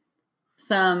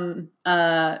 some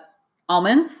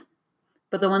almonds,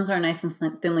 but the ones that are nice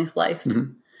and thinly sliced.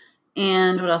 Mhm.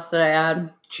 And what else did I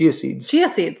add? Chia seeds. Chia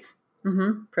seeds.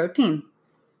 Protein.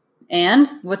 And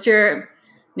what's your...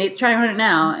 Nate's trying it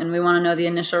now, and we want to know the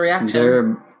initial reaction.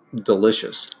 They're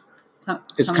delicious.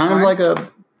 It's Tell me kind of more. like a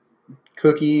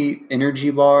cookie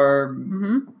energy bar,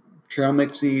 Mhm. trail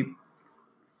mixy,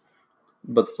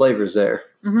 but the flavor's there.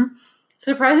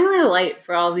 Surprisingly light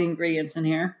for all the ingredients in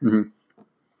here. Mhm.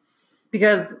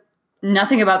 Because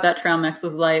nothing about that trail mix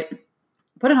was light.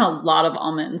 Put in a lot of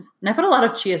almonds. And I put a lot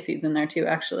of chia seeds in there too,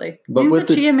 actually. But You think with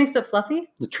the the- chia makes it fluffy?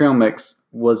 The trail mix,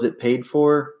 was it paid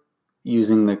for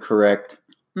using the correct?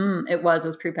 It was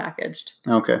prepackaged.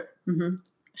 Okay.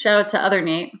 Shout out to Other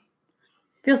Nate.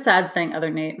 Feel sad saying Other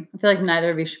Nate. I feel like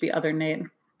neither of you should be Other Nate.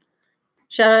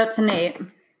 Shout out to Nate,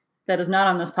 that is not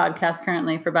on this podcast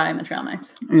currently, for buying the trail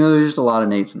mix. You know, there's just a lot of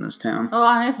Nates in this town. Oh,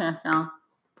 I understand now.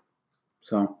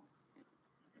 So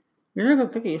These are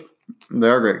good cookies. they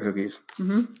are great cookies.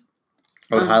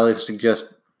 I would highly suggest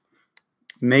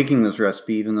making this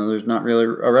recipe, even though there's not really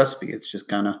a recipe. It's just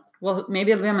kind of, Well,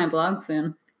 maybe it'll be on my blog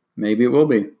soon. maybe it will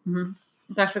be.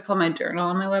 It's actually called my journal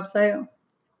on my website.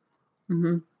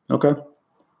 Okay.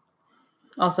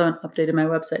 Also, haven't updated my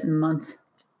website in months.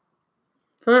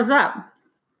 So there's that.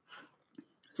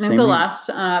 I think the last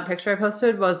picture I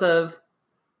posted was of,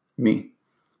 Me.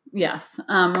 yes,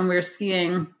 when we were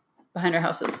skiing behind our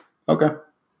houses. Okay.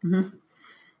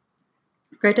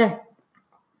 Great day.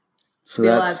 So Be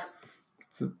that's.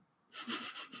 alive.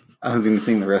 I was going to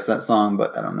sing the rest of that song,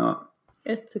 but I don't know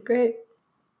it. It's a great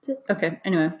day. Okay,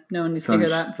 anyway, no one needs to Sun's hear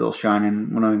that. still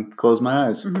shining when I close my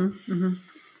eyes. I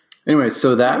Anyway,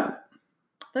 so that,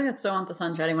 think I still want the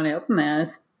sun shining when I open my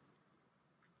eyes.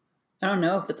 I don't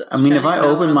know if it's. I mean, if shining I now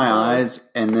open when my I'm closed. eyes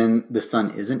and then the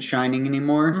sun isn't shining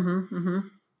anymore, Mm-hmm.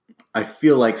 I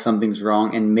feel like something's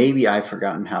wrong, and maybe I've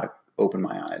forgotten how to open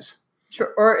my eyes.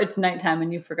 Sure, or it's nighttime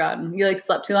and you've forgotten. You like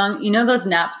slept too long. You know those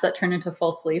naps that turn into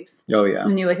full sleeps? Oh, yeah.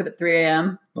 And you wake up at 3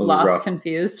 a.m., Those are lost, rough.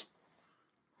 confused,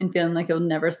 and feeling like you'll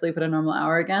never sleep at a normal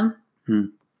hour again. Hmm.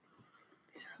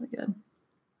 These are really good.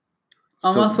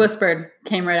 Almost whispered,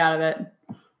 came right out of it.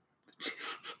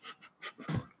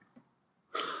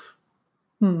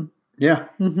 Yeah.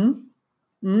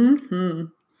 Mm-hmm.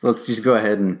 So let's just go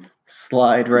ahead and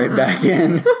slide right back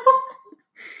in.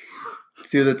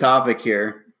 to the topic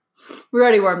here. We're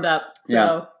already warmed up. So.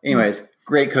 Yeah. Anyways,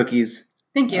 great cookies.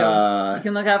 Thank you. You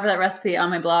can look out for that recipe on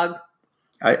my blog.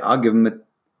 I'll give them a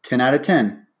 10 out of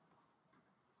 10.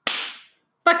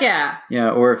 Fuck yeah. Yeah,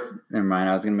 never mind.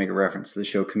 I was going to make a reference to the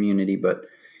show Community, but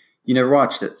you never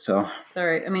watched it, so.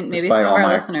 Sorry. I mean, maybe some of our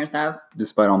listeners have.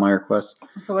 Despite all my requests.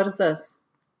 So what is this?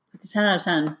 It's a 10 out of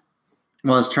 10.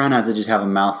 Well, I was trying not to just have a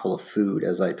mouthful of food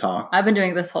as I talk. I've been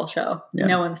doing this whole show. Yeah.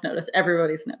 No one's noticed.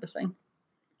 Everybody's noticing.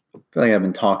 I feel like I've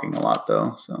been talking a lot,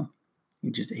 though, so you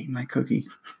just ate my cookie.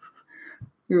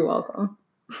 You're welcome.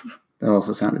 That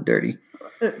also sounded dirty.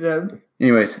 It did.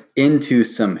 Anyways, into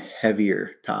some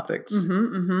heavier topics.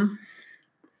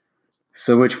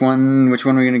 So which one are we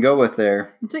going to go with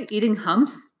there? It's like eating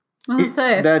humps? What does it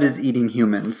say? That is eating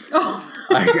humans. Oh.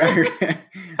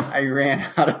 I ran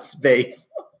out of space.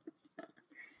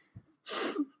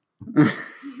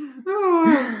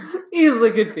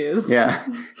 Easily confused. Yeah.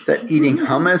 Is that eating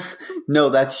hummus? No,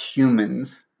 that's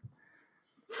humans.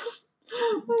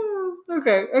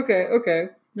 Okay.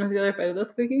 You want the other bite of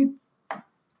this cookie?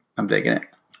 I'm taking it.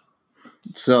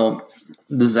 So,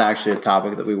 this is actually a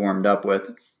topic that we warmed up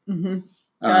with.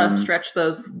 Gotta stretch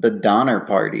those. The Donner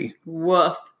Party.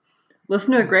 Woof.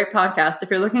 Listen to a great podcast. If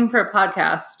you're looking for a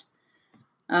podcast,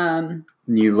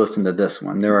 you listen to this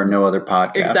one. There are no other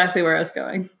podcasts. Exactly where I was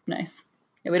going. Nice.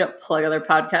 Yeah, we don't plug other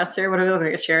podcasts here. What do we look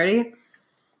like, a charity?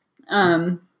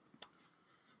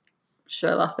 Should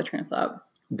I lost my train of thought?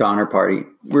 Donner Party.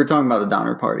 We were talking about the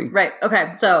Donner Party. Right.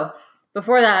 Okay. So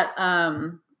before that,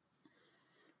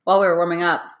 while we were warming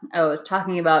up, I was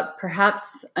talking about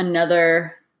perhaps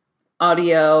another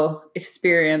audio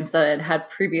experience that I'd had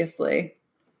previously,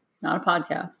 not a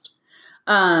podcast,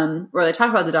 where they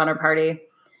talked about the Donner Party,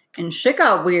 and shit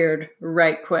got weird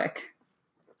right quick.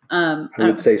 I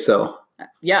would say so.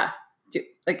 Yeah.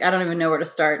 I don't even know where to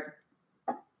start.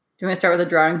 Do you want to start with the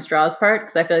drawing straws part?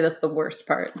 Because I feel like that's the worst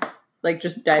part.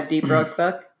 Just dive deep real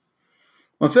quick.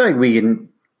 Well, I feel like we can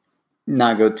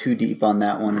not go too deep on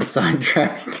that one and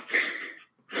sidetrack.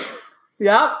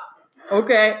 Yep.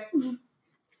 Okay.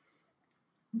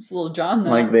 It's a little John,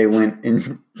 though. Like they went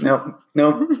in. Nope,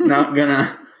 not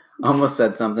gonna. Almost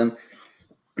said something.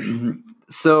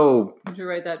 So. You should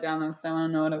write that down, though, because I want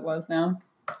to know what it was now.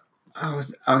 I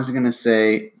was gonna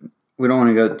say we don't want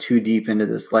to go too deep into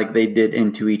this, like they did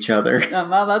into each other.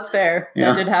 Well, that's fair.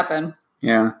 Yeah. That did happen.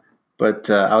 Yeah, but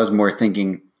I was more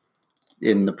thinking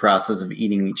in the process of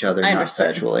eating each other, not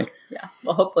sexually. Yeah.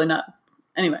 Well, hopefully not.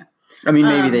 Anyway. I mean,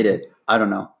 maybe they did. I don't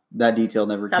know. That detail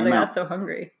never came out. How they got so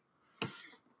hungry.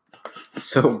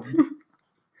 So,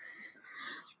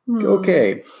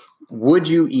 okay. Would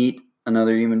you eat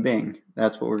another human being?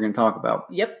 That's what we're going to talk about.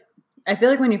 Yep. I feel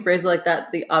like when you phrase it like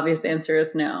that, the obvious answer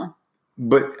is no.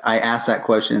 But I asked that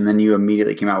question, and then you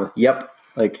immediately came out with, yep.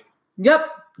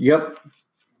 Yep.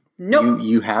 Nope.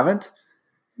 You haven't?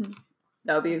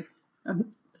 That would be...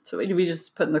 that's what we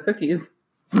just put in the cookies.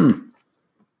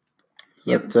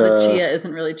 Yep, but chia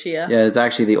isn't really chia. Yeah, it's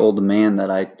actually the old man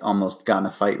that I almost got in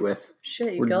a fight with.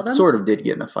 Shit, you killed him? Sort of did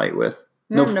get in a fight with.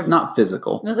 No, not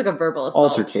physical. It was like a verbal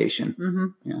assault. Altercation.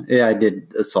 Mm-hmm. Yeah, I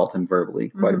did assault him verbally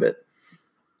quite a bit.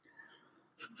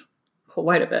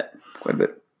 Quite a bit. Quite a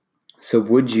bit. So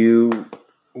would you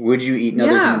eat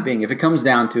another human being? If it comes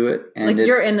down to it. And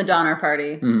you're in the Donner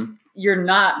Party. You're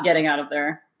not getting out of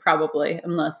there, probably,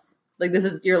 unless, this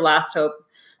is your last hope.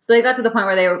 So they got to the point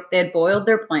where they had boiled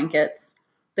their blankets.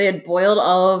 They had boiled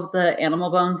all of the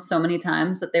animal bones so many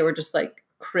times that they were just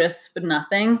crisp and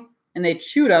nothing. And they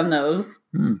chewed on those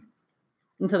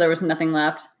until there was nothing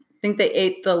left. I think they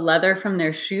ate the leather from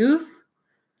their shoes.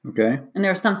 Okay. And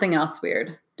there was something else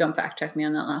weird. Don't fact check me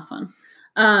on that last one.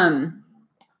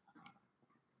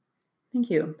 Thank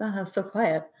you. That was so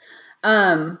quiet.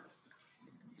 So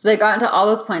they got into all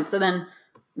those points. So then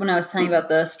when I was telling you about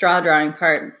the straw drawing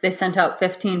part, they sent out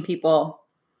 15 people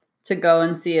to go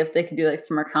and see if they could do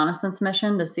some reconnaissance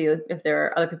mission to see if there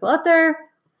were other people out there,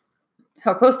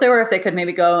 how close they were, if they could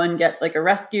maybe go and get a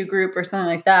rescue group or something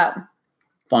like that.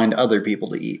 Find other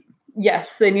people to eat.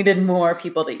 Yes, they needed more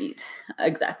people to eat.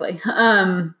 Exactly.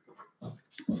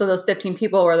 So those 15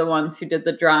 people were the ones who did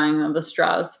the drawing of the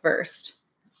straws first.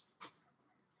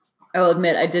 I will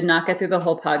admit, I did not get through the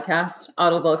whole podcast,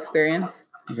 Audible experience.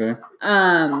 Okay.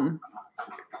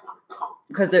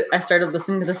 Because I started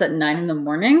listening to this at 9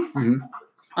 a.m.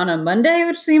 On a Monday,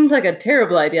 which seemed like a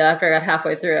terrible idea after I got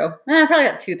halfway through. I probably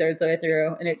got 2/3 of the way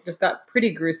through, and it just got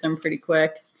pretty gruesome pretty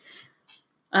quick.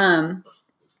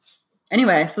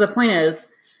 Anyway, so the point is,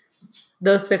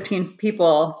 those 15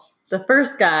 people, the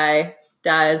first guy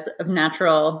dies of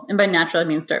natural, and by natural I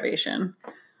mean starvation,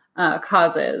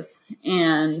 causes.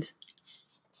 And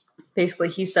basically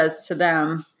he says to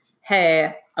them,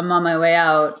 hey, I'm on my way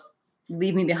out.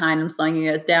 Leave me behind. I'm slowing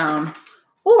you guys down.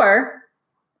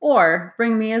 Or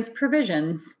bring me as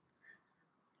provisions.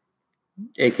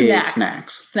 AKA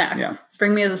snacks. Snacks. Yeah.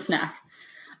 Bring me as a snack.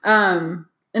 And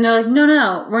they're like,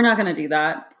 no, we're not going to do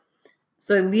that.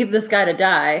 So they leave this guy to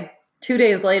die. 2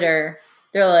 days later,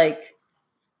 they're like,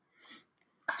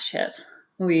 oh, shit.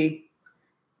 We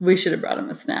should have brought him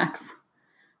as snacks.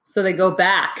 So they go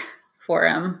back for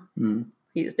him. Mm.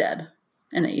 He's dead.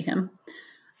 And they eat him.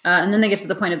 And then they get to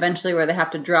the point eventually where they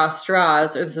have to draw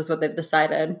straws, or this is what they've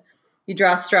decided. You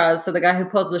draw straws. So the guy who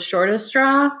pulls the shortest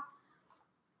straw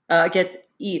gets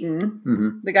eaten. Mm-hmm.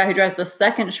 The guy who draws the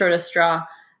second shortest straw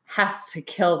has to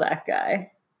kill that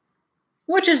guy,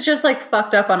 which is just like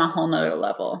fucked up on a whole nother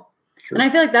level. Sure. And I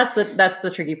feel like that's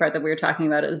the tricky part that we were talking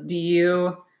about is if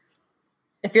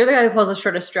you're the guy who pulls the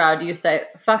shortest straw, do you say,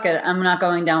 fuck it, I'm not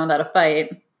going down without a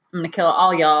fight. I'm going to kill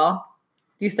all y'all.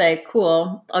 Do you say,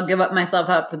 cool, I'll give myself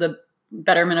up for the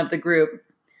betterment of the group.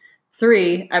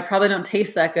 3, I probably don't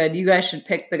taste that good. You guys should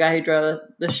pick the guy who drew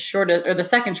the shortest or the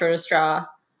second shortest straw.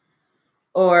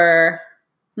 Or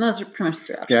no, those are pretty much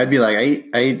 3 options. Yeah, I'd be like, I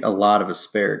ate a lot of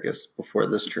asparagus before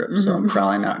this trip, so I'm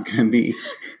probably not going to be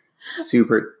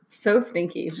super so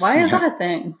stinky. Why is that a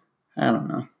thing? I don't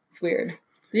know. It's weird.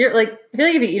 You're like, I feel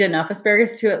like if you eat enough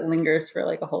asparagus too, it lingers for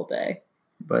like a whole day.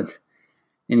 But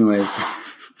anyways,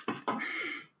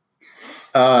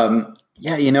 yeah,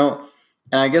 and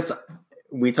I guess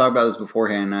we talked about this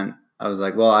beforehand, and I was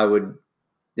like, well, I would,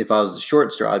 if I was a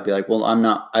short straw, I'd be like, well,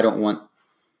 I don't want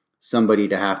somebody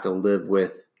to have to live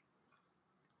with,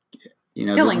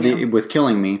 with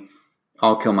killing me.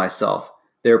 I'll kill myself.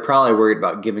 They're probably worried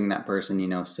about giving that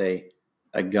person, say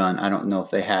a gun. I don't know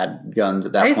if they had guns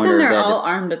at that point. I assume they're all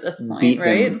armed at this point, beat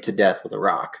right? them to death with a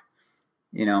rock,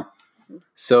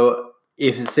 So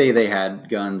if say they had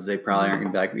guns, they probably aren't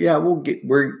going to be like, yeah,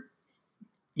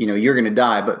 you're going to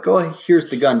die, but go ahead, here's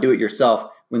the gun, do it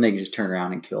yourself, when they can just turn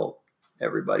around and kill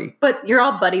everybody. But you're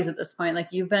all buddies at this point. Like,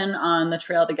 you've been on the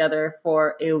trail together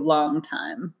for a long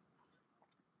time.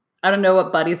 I don't know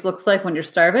what buddies looks like when you're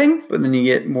starving. But then you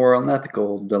get moral and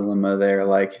ethical dilemma there.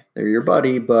 Like, they're your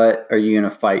buddy, but are you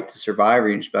going to fight to survive, or are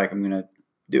you just like, I'm going to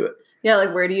do it? Yeah,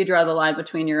 like, where do you draw the line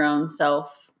between your own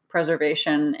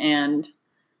self-preservation and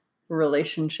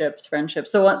relationships,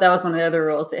 friendships? So that was one of the other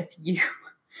rules. If you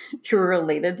were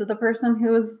related to the person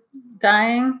who was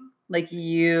dying, like,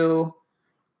 you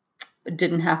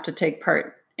didn't have to take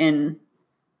part in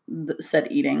the said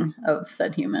eating of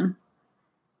said human.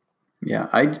 Yeah,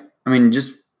 I mean,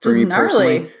 just for me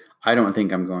personally, I don't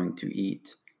think I'm going to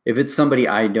eat. If it's somebody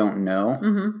I don't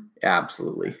know,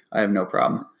 absolutely, I have no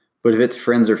problem. But if it's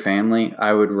friends or family,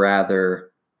 I would rather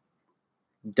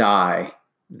die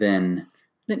than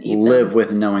live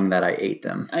with knowing that I ate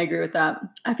them. I agree with that.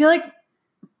 I feel like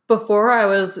before I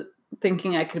was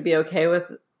thinking I could be okay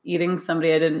with eating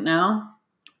somebody I didn't know.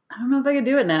 I don't know if I could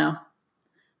do it now.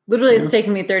 Literally, it's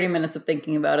taken me 30 minutes of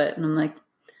thinking about it. And I'm like,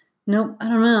 nope, I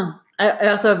don't know. I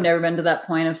also have never been to that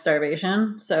point of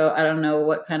starvation. So I don't know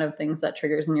what kind of things that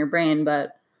triggers in your brain.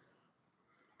 But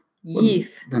yeef.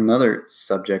 Well, another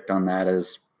subject on that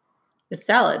is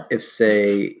salad. If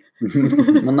say,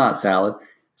 well, not salad.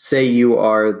 Say you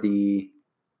are the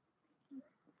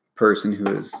person who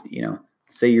is,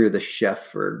 say you're the chef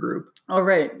for a group. Oh,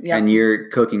 right. Yeah. And you're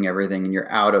cooking everything and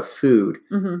you're out of food.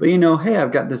 Mm-hmm. But hey,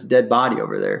 I've got this dead body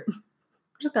over there.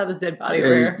 Just got this dead body over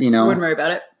there. Wouldn't worry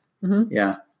about it. Mm-hmm.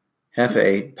 Yeah.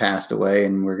 Hefe passed away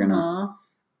and we're going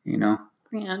to,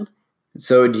 Grand.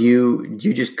 So do you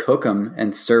just cook them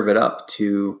and serve it up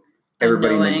to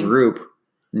everybody in the group,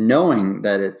 knowing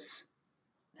that it's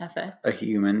Hefe, a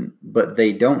human, but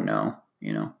they don't know,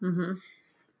 Mm-hmm.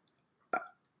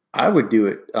 I would do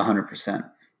it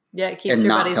 100%. Yeah, it keeps your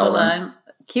buddies alive.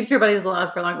 Keeps your buddies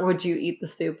alive for long. Would you eat the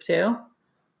soup too?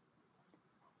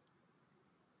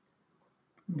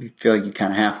 You feel like you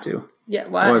kind of have to. Yeah,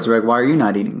 why? Otherwise, like, why are you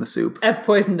not eating the soup? I've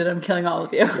poisoned it. I'm killing all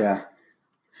of you. Yeah.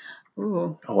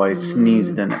 Ooh. Oh, I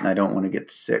sneezed in it and I don't want to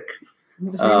get sick.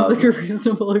 It seems like a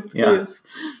reasonable excuse.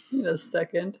 Yeah. In a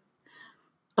second.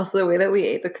 Also, the way that we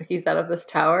ate the cookies out of this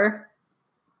tower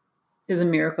is a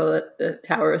miracle that the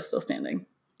tower is still standing.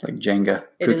 It's like Jenga.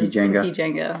 Cookie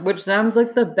Jenga, which sounds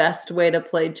like the best way to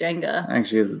play Jenga.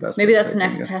 Actually is the best Maybe that's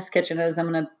next test kitchen is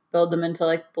I'm going to build them into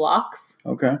like blocks.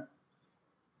 Okay.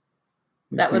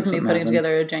 That was me putting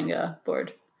together a Jenga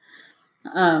board.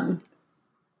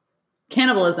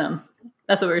 Cannibalism.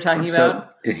 That's what we were talking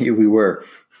about. We were.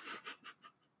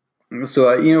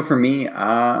 So, for me,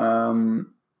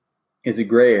 it's a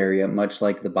gray area, much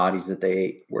like the bodies that they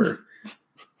ate were.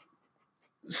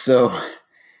 So,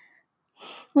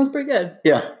 That's pretty good.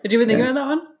 Yeah. Did you even think about that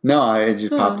one? No, it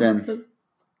just popped in.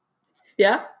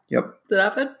 Yeah? Yep. Did that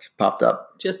happen? Popped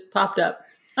up. Just popped up.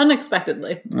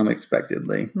 Unexpectedly.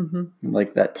 Mm-hmm.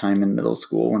 Like that time in middle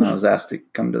school when I was asked to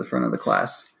come to the front of the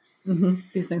class. Mm-hmm.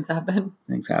 These things happen.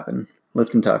 Things happen.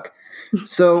 Lift and tuck.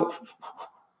 So...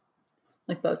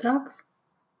 Like Botox?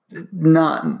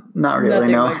 Not really,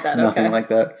 Nothing no. like that, Nothing okay. like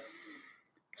that.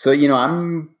 So,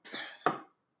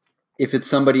 if it's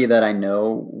somebody that I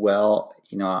know well,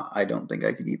 I don't think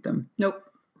I could eat them. Nope.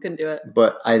 Couldn't do it.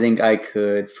 But I think I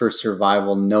could, for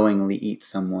survival, knowingly eat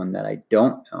someone that I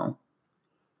don't know.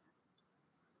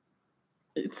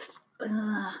 It's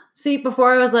see,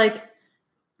 before I was like,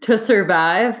 to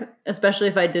survive, especially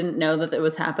if I didn't know that it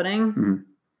was happening,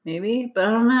 maybe, but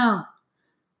I don't know.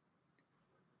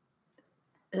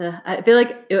 I feel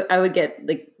like I would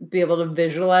be able to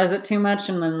visualize it too much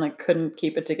and then couldn't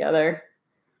keep it together.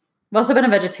 I've also been a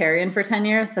vegetarian for 10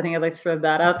 years. So I think I'd like to throw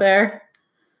that out there.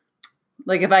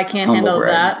 Like if I can't handle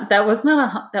that, that was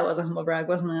a humble brag,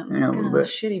 wasn't it? Yeah, a little bit.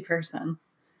 Shitty person.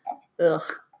 Ugh.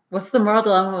 What's the moral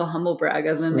dilemma of a humble brag?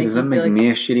 Other than does that make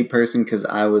me a shitty person? Because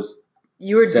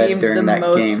you were deemed the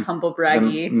most humble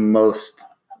braggy, the most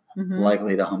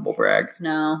likely to humble brag.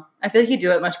 No, I feel like you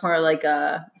do it much more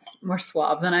more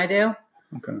suave than I do.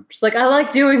 Okay, just I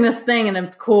like doing this thing and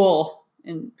it's cool,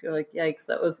 and you're like, yikes,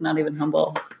 that was not even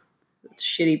humble. It's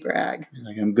shitty brag. He's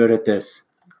like, I'm good at this.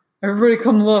 Everybody,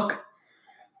 come look.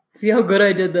 See how good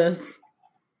I did this.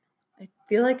 I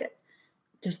feel like I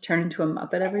just turn into a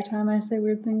Muppet every time I say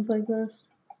weird things like this.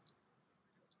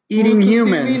 Eating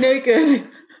humans. See me naked.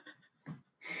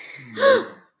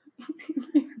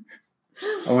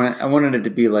 I wanted it to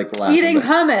be like laughing. Eating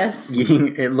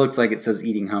hummus. It looks like it says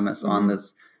eating hummus on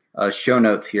this show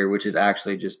notes here, which is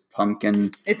actually just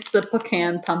pumpkin. It's the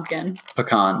pecan pumpkin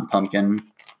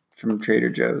from Trader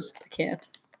Joe's. I can't.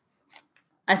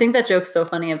 I think that joke's so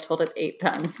funny. I've told it 8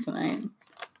 times tonight.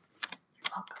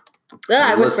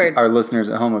 I whispered. Our listeners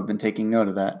at home have been taking note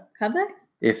of that. Have they?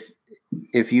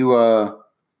 If you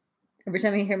every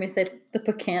time you hear me say the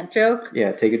pecan joke,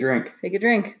 yeah, take a drink. Take a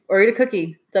drink or eat a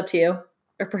cookie. It's up to you.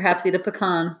 Or perhaps eat a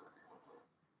pecan.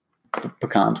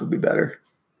 Pecans would be better.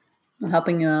 I'm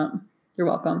helping you out. You're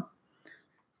welcome.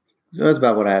 So that's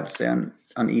about what I have to say on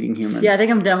eating humans. Yeah, I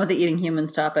think I'm done with the eating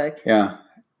humans topic. Yeah.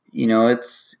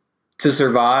 It's to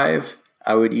survive,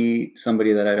 I would eat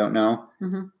somebody that I don't know.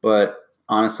 Mm-hmm. But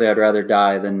honestly, I'd rather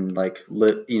die than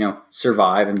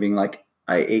survive and being like,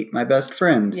 I ate my best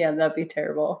friend. Yeah, that'd be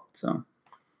terrible. So,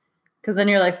 because then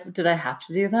you're like, did I have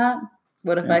to do that?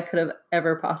 What if I could have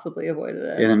ever possibly avoided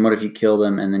it? And then what if you kill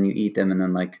them and then you eat them and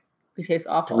then it tastes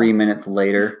awful. 3 minutes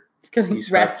later,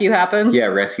 rescue happens? Yeah,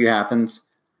 rescue happens.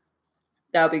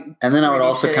 That would be. And then I would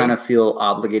also kind of feel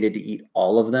obligated to eat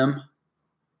all of them.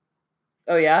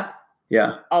 Oh yeah.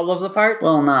 Yeah. All of the parts.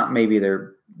 Well, not maybe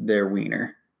their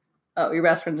wiener. Oh, your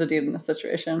best friend's a dude in this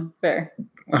situation. Fair.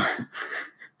 But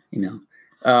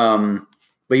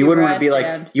you wouldn't want to be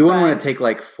like, you wouldn't want to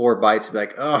take 4 bites and be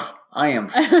like, oh, I am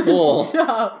full.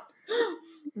 Stop.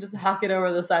 Just hack it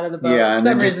over the side of the boat. Yeah, For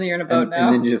some reason you're in a boat now.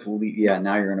 And then just leave. Yeah,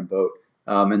 now you're in a boat.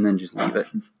 And then just leave it.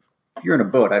 If you're in a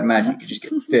boat, I'd imagine you could just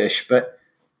get fish, but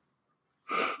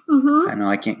I know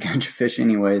I can't catch a fish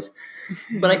anyways.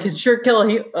 But I can sure kill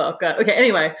a oh god. Okay,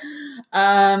 anyway.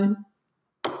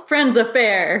 Friends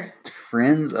Affair.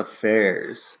 Friends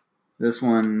Affairs. This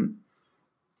one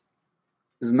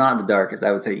is not the darkest.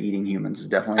 I would say eating humans is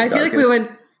definitely the darkest. I feel like we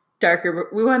went darker,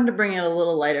 but we wanted to bring it a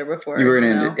little lighter before. You were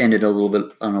going to end it a little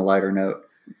bit on a lighter note.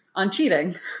 On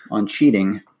cheating. On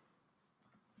cheating.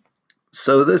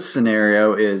 So this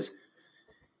scenario is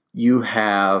you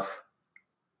have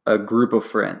a group of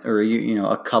friends, or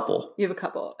a couple. You have a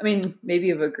couple. I mean, maybe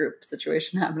you have a group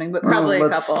situation happening, but probably a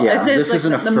couple. Yeah, this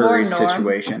isn't a furry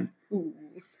situation. Ooh.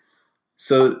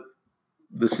 So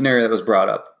the scenario that was brought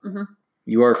up,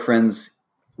 you are friends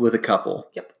with a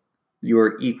couple. Yep. You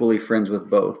are equally friends with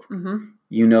both. Mm-hmm.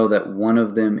 You know that one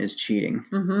of them is cheating.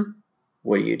 Mm-hmm.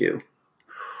 What do you do?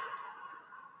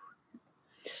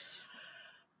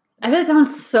 I feel like that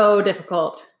one's so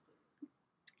difficult.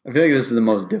 I feel like this is the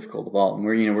most difficult of all. And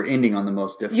we're ending on the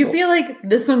most difficult. You feel like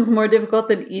this one's more difficult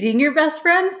than eating your best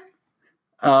friend?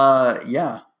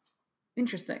 Yeah.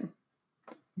 Interesting.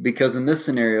 Because in this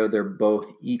scenario, they're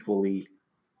both equally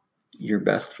your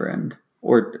best friend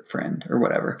or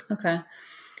whatever. Okay.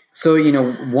 So,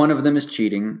 one of them is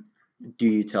cheating. Do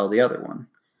you tell the other one?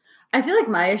 I feel like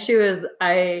my issue is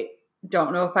I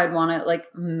don't know if I'd want to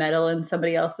meddle in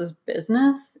somebody else's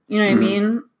business. You know what I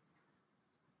mean?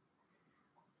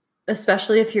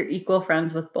 Especially if you're equal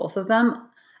friends with both of them.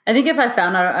 I think if I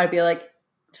found out, I'd be like,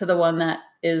 to the one that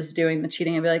is doing the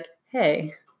cheating, I'd be like,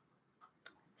 hey,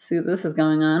 see what this is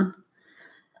going on.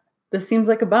 This seems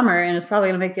like a bummer and it's probably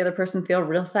going to make the other person feel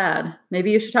real sad.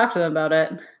 Maybe you should talk to them about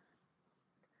it.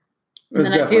 And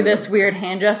then I do this weird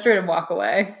hand gesture and walk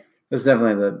away. That's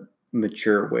definitely the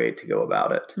mature way to go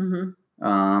about it.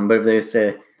 Mm-hmm. But if they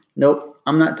say, nope,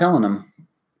 I'm not telling them.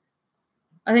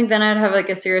 I think then I'd have like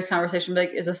a serious conversation.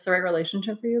 Like, is this the right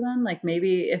relationship for you then? Like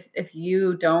maybe if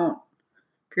you're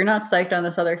not psyched on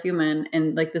this other human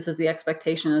and like this is the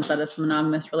expectation is that it's a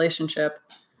monogamous relationship,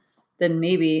 then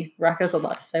maybe Rocket has a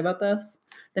lot to say about this.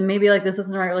 Then maybe like this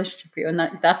isn't the right relationship for you. And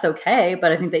that's okay.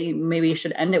 But I think that you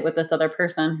should end it with this other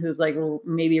person who's like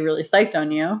maybe really psyched on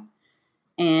you.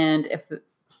 And if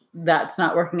that's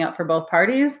not working out for both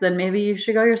parties, then maybe you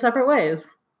should go your separate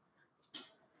ways.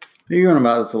 You're going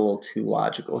about this a little too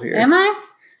logical here. Am I?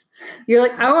 You're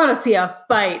like, I want to see a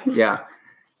fight. Yeah.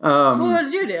 Well, what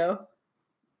did you do?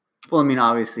 Well, I mean,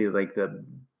 obviously, like the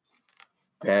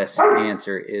best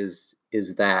answer is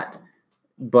that.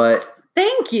 But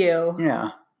thank you.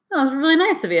 Yeah. That was really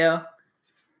nice of you.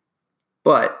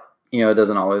 But, it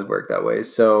doesn't always work that way.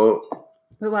 So,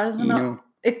 but why doesn't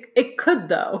it? It could,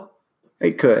 though.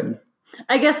 It could.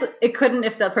 I guess it couldn't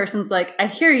if that person's like, I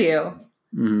hear you.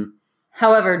 Mm-hmm.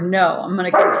 However, no, I'm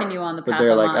going to continue on the path. But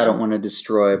they're like, I don't want to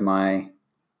destroy my,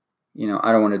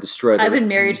 I don't want to destroy. I've been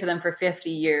married to them for 50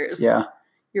 years. Yeah.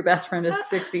 Your best friend is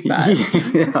 65.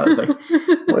 Yeah, I was like,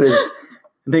 what is,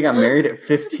 they got married at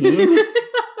 15?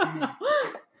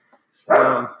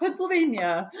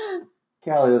 Pennsylvania.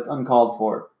 Callie, that's uncalled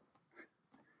for.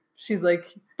 She's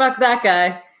like, fuck that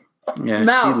guy. Yeah,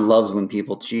 she loves when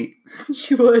people cheat.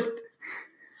 She would.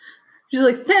 She's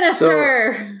like,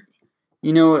 sinister.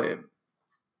 So,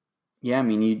 yeah, I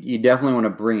mean, you definitely want to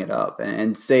bring it up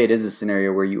and say it is a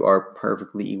scenario where you are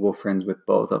perfectly equal friends with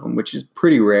both of them, which is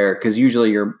pretty rare because usually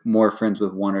you're more friends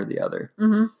with one or the other.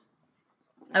 Mm-hmm.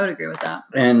 I would agree with that.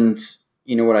 And,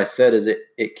 what I said is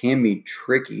it can be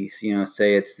tricky. So,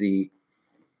 say it's the,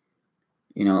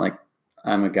 like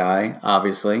I'm a guy,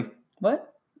 obviously.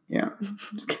 What? Yeah.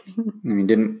 Just kidding. I mean,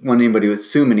 didn't want anybody to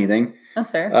assume anything.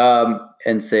 That's fair.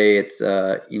 And say it's,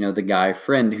 the guy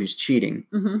friend who's cheating.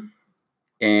 Mm-hmm.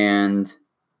 And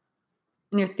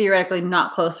you're theoretically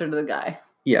not closer to the guy.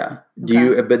 Yeah.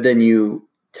 But then you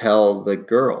tell the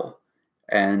girl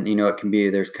and, it can be,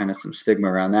 there's kind of some stigma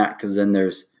around that because then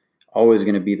there's always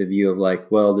going to be the view of like,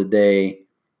 well, did they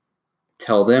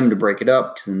tell them to break it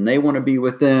up because then they want to be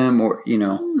with them or,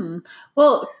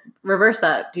 Well, reverse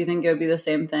that. Do you think it would be the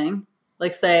same thing?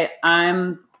 Like say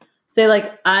I'm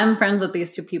friends with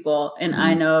these two people and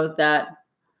I know that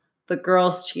the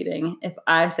girl's cheating. If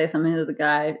I say something to the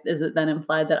guy, is it then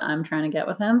implied that I'm trying to get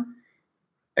with him?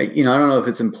 I don't know if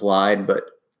it's implied, but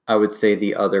I would say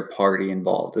the other party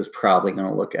involved is probably going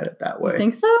to look at it that way. You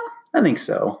think so? I think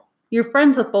so. You're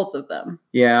friends with both of them.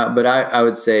 Yeah, but I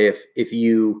would say if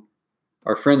you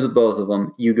are friends with both of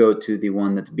them, you go to the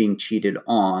one that's being cheated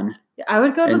on. I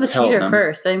would go to the cheater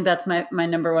first. I think that's my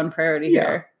number one priority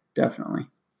here. Definitely.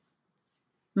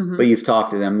 Mm-hmm. But you've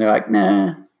talked to them. They're like,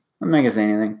 nah, I'm not going to say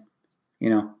anything. Do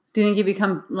you think you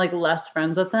become like less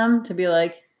friends with them to be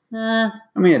like, I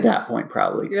mean, at that point,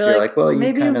 probably. Because you're like, well,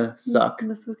 you kind of suck.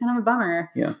 This is kind of a bummer.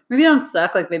 Yeah. Maybe you don't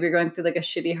suck. Like maybe you're going through like a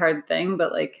shitty, hard thing,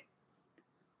 but like,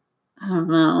 I don't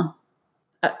know.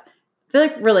 I feel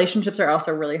like relationships are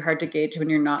also really hard to gauge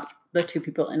when you're not the two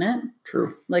people in it.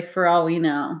 True. Like for all we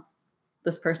know,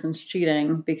 this person's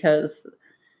cheating because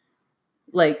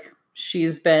like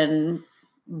she's been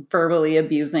verbally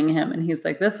abusing him and he's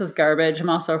like, this is garbage. I'm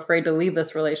also afraid to leave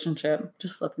this relationship.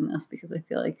 Just flipping this because I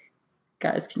feel like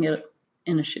guys can get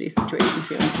in a shitty situation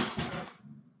too.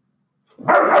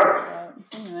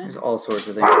 Anyway. There's all sorts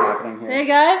of things happening here. Hey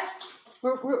guys,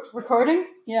 we're recording?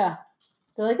 Yeah.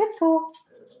 They're like, it's cool.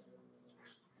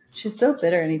 She's so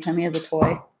bitter anytime he has a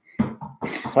toy.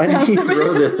 Why did he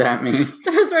throw this at me?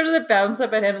 The first part does it bounce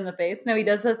up at him in the face? No, he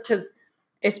does this because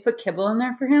I just put kibble in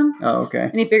there for him. Oh, okay.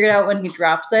 And he figured out when he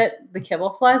drops it, the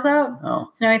kibble flies out. Oh.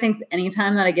 So now he thinks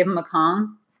anytime that I give him a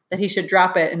Kong, that he should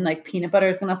drop it and like peanut butter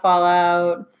is going to fall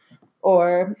out.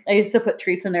 Or I used to put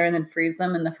treats in there and then freeze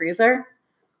them in the freezer.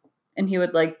 And he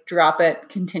would like drop it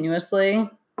continuously,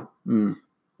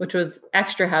 which was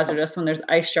extra hazardous when there's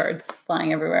ice shards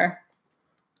flying everywhere.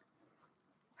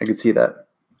 I could see that.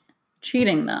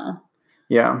 Cheating though.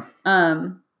 Yeah.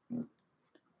 I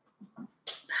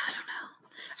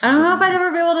don't know if I'd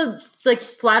ever be able to like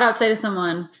flat out say to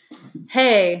someone,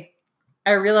 hey,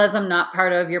 I realize I'm not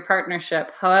part of your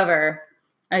partnership. However,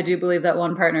 I do believe that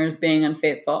one partner is being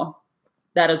unfaithful.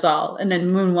 That is all. And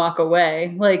then moonwalk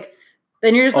away. Like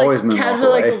then you're just Always like move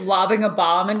casually away. like lobbing a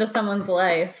bomb into someone's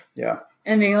life Yeah,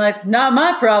 and being like, not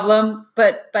my problem.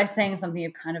 But by saying something,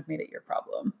 you kind of made it your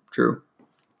problem. true.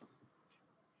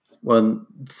 Well,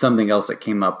 something else that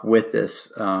came up with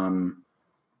this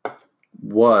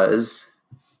was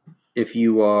if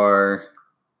you are,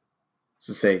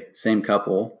 so say, same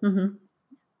couple, Mm-hmm.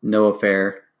 no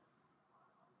affair,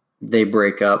 they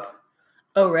break up,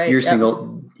 Oh, right. you're yep.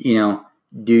 single,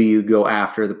 do you go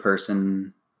after the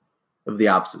person of the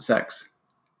opposite sex?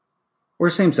 Or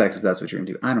same sex if that's what you're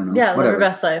into. I don't know. Yeah, live whatever. your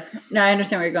best life. No, I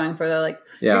understand where you're going for though. Like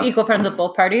Yeah. you're equal friends with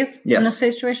both parties in Yes. this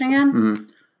situation again. Mm-hmm.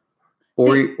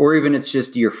 Or even it's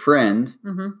just your friend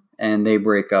Mm-hmm. and they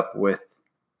break up with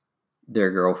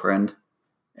their girlfriend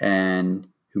and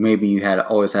who maybe you had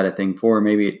always had a thing for,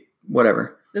 maybe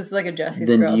whatever. This is like a Jesse's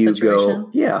Then girl do you situation. go?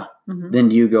 Yeah. Mm-hmm. Then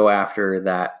do you go after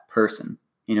that person?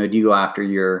 Do you go after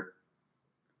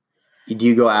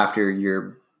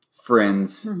your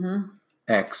friend's Mm-hmm.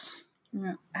 ex?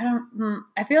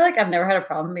 I feel like I've never had a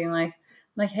problem being like,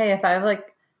 hey, if I'm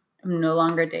no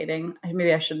longer dating,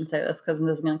 maybe I shouldn't say this because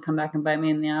this is going to come back and bite me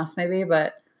in the ass maybe,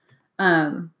 but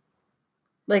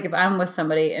if I'm with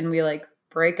somebody and we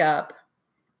break up,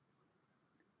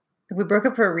 we broke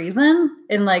up for a reason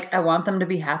and I want them to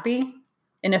be happy.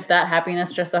 And if that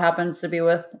happiness just so happens to be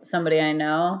with somebody I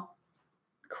know,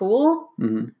 cool.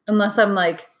 Mm-hmm. Unless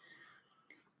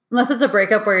it's a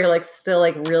breakup where you're still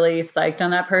really psyched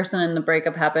on that person and the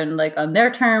breakup happened on their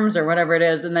terms or whatever it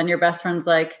is. And then your best friend's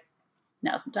like,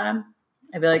 now's the time.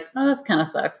 I'd be like, oh, this kind of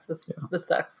sucks. This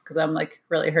sucks because I'm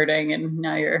really hurting and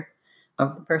now you're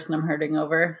the person I'm hurting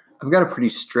over. I've got a pretty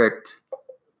strict,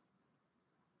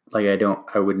 I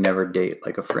would never date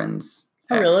a friend's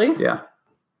ex. Oh, really? Yeah.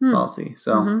 Policy.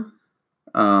 So,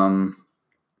 Mm-hmm.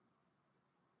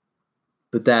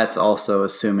 But that's also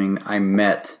assuming I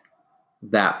met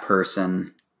that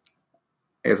person.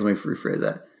 I guess let me rephrase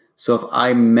that. So if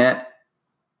I met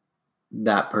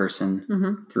that person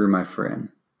Mm-hmm. through my friend,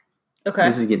 Okay.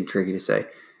 this is getting tricky to say.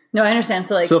 No, I understand.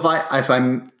 So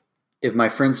if my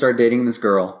friend started dating this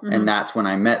girl Mm-hmm. and that's when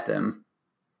I met them.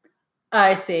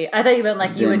 I see. I thought you meant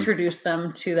you Then- introduced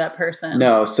them to that person.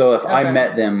 No. So if I Okay.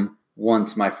 met them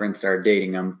once my friend started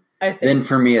dating them, I see. then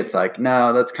for me it's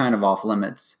no, that's kind of off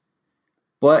limits.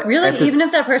 But Really? Even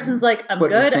if that person's I'm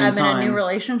but at the good, same I'm in a time- new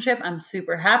relationship, I'm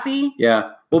super happy.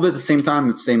 Yeah. Well, but at the same time,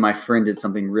 if say my friend did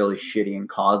something really shitty and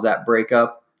caused that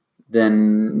breakup,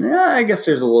 then I guess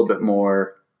there's a little bit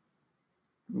more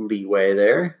leeway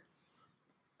there.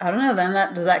 I don't know.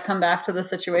 Then does that come back to the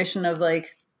situation of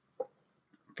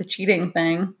the cheating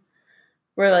thing,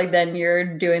 where then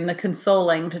you're doing the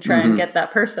consoling to try Mm-hmm. and get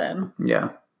that person? Yeah.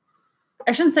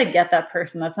 I shouldn't say get that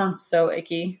person. That sounds so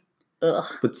icky. Ugh.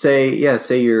 But say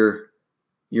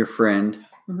your friend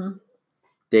Mm-hmm.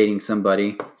 dating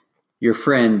somebody, your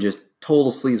friend just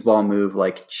total sleazeball move,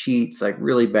 cheats,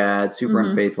 really bad, super Mm-hmm.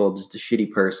 unfaithful, just a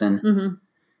shitty person, Mm-hmm.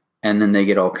 and then they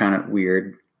get all kind of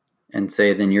weird, and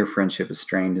say then your friendship is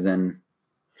strained. Then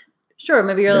Sure.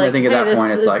 Maybe you're then I think at hey, that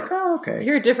point this it's is- oh, okay,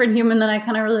 you're a different human than I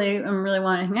kind of am really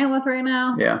wanting to hang out with right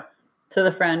now. yeah. To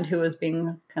the friend who was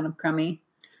being kind of crummy.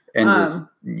 And just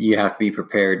you have to be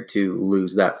prepared to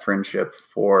lose that friendship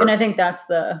for And I think that's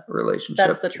the relationship.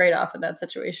 That's the trade-off in that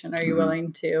situation. Are you Mhm.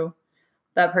 willing to,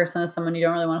 that person is someone you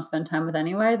don't really want to spend time with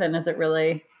anyway, then is it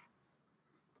really,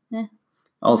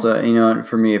 Also,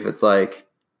 for me, if it's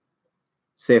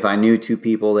say if I knew two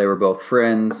people, they were both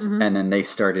friends, Mhm. and then they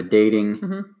started dating,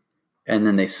 Mhm. and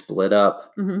then they split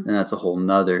up, Mhm. then that's a whole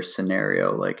nother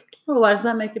scenario. well, why does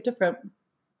that make it different?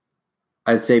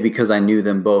 I'd say because I knew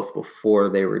them both before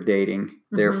they were dating,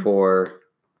 Mm-hmm. therefore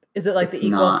Is it It's the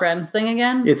equal not. friends thing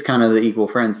again? it's kind of the equal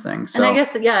friends thing. So And I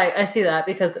guess, yeah, I see that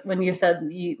because when you said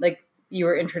you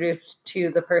were introduced to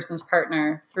the person's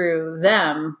partner through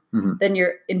them, Mhm. then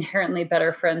you're inherently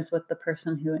better friends with the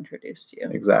person who introduced you.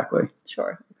 exactly.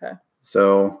 Sure. Okay.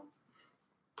 So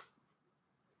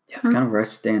yeah, it's kind of where I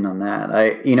stand on that.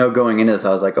 Going into this,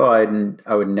 I was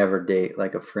I would never date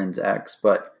a friend's ex,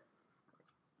 but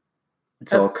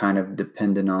it's all kind of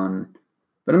dependent on.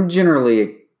 But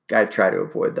I try to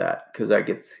avoid that because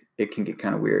it can get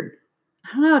kind of weird.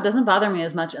 I don't know. It doesn't bother me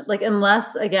as much.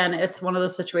 Unless, again, it's one of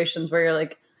those situations where you're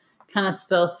kind of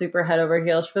still super head over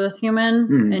heels for this human.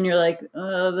 Mhm. And you're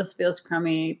oh, this feels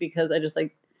crummy because I just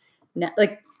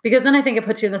because then I think it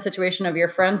puts you in the situation of you're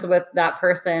friends with that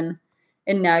person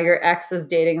and now your ex is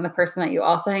dating the person that you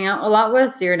also hang out a lot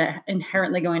with. So you're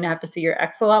inherently going to have to see your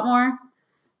ex a lot more.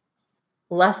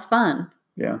 Less fun.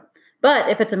 Yeah. But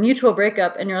if it's a mutual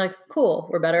breakup and you're cool,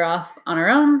 we're better off on our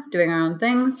own, doing our own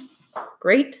things,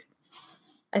 great.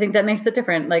 I think that makes it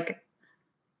different.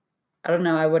 I don't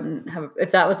know. I wouldn't have,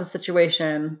 if that was a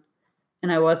situation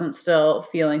and I wasn't still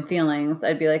feeling feelings,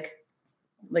 I'd be like,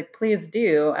 please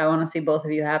do. I want to see both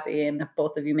of you happy. And if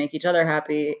both of you make each other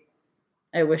happy,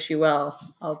 I wish you well.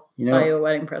 I'll buy you a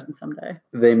wedding present someday.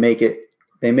 They make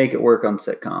it work on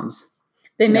sitcoms.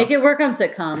 They make it work on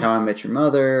sitcoms. How I Met Your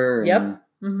Mother. Yep.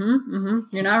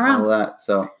 You're not wrong. All that.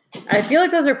 So I feel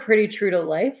like those are pretty true to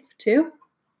life too.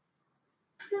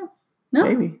 Yeah. No?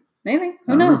 Maybe.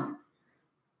 Who knows?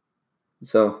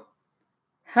 So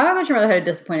How I Met Your Mother had a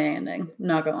disappointing ending. I'm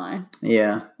not gonna lie.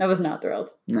 Yeah. I was not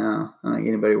thrilled. No, I don't think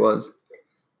anybody was.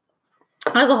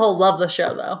 As a whole, love the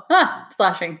show though. It's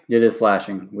flashing. It is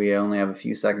flashing. We only have a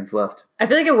few seconds left. I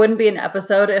feel like it wouldn't be an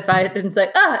episode if I didn't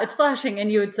say, it's flashing,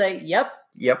 and you would say, yep.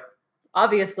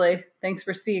 Obviously. Thanks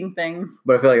for seeing things.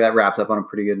 But I feel like that wraps up on a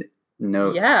pretty good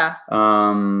note. Yeah.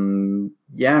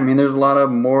 Yeah, I mean, there's a lot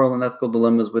of moral and ethical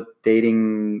dilemmas with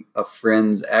dating a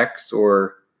friend's ex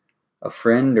or a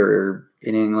friend or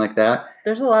anything like that.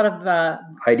 There's a lot of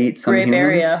I'd eat some gray humans.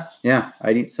 area. Yeah,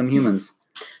 I'd eat some humans.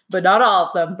 But not all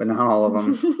of them. But not all of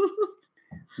them.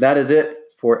 That is it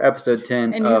for episode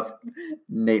 10 of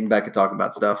Nate and Becca Talk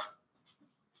About Stuff.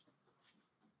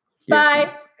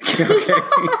 Bye. Okay.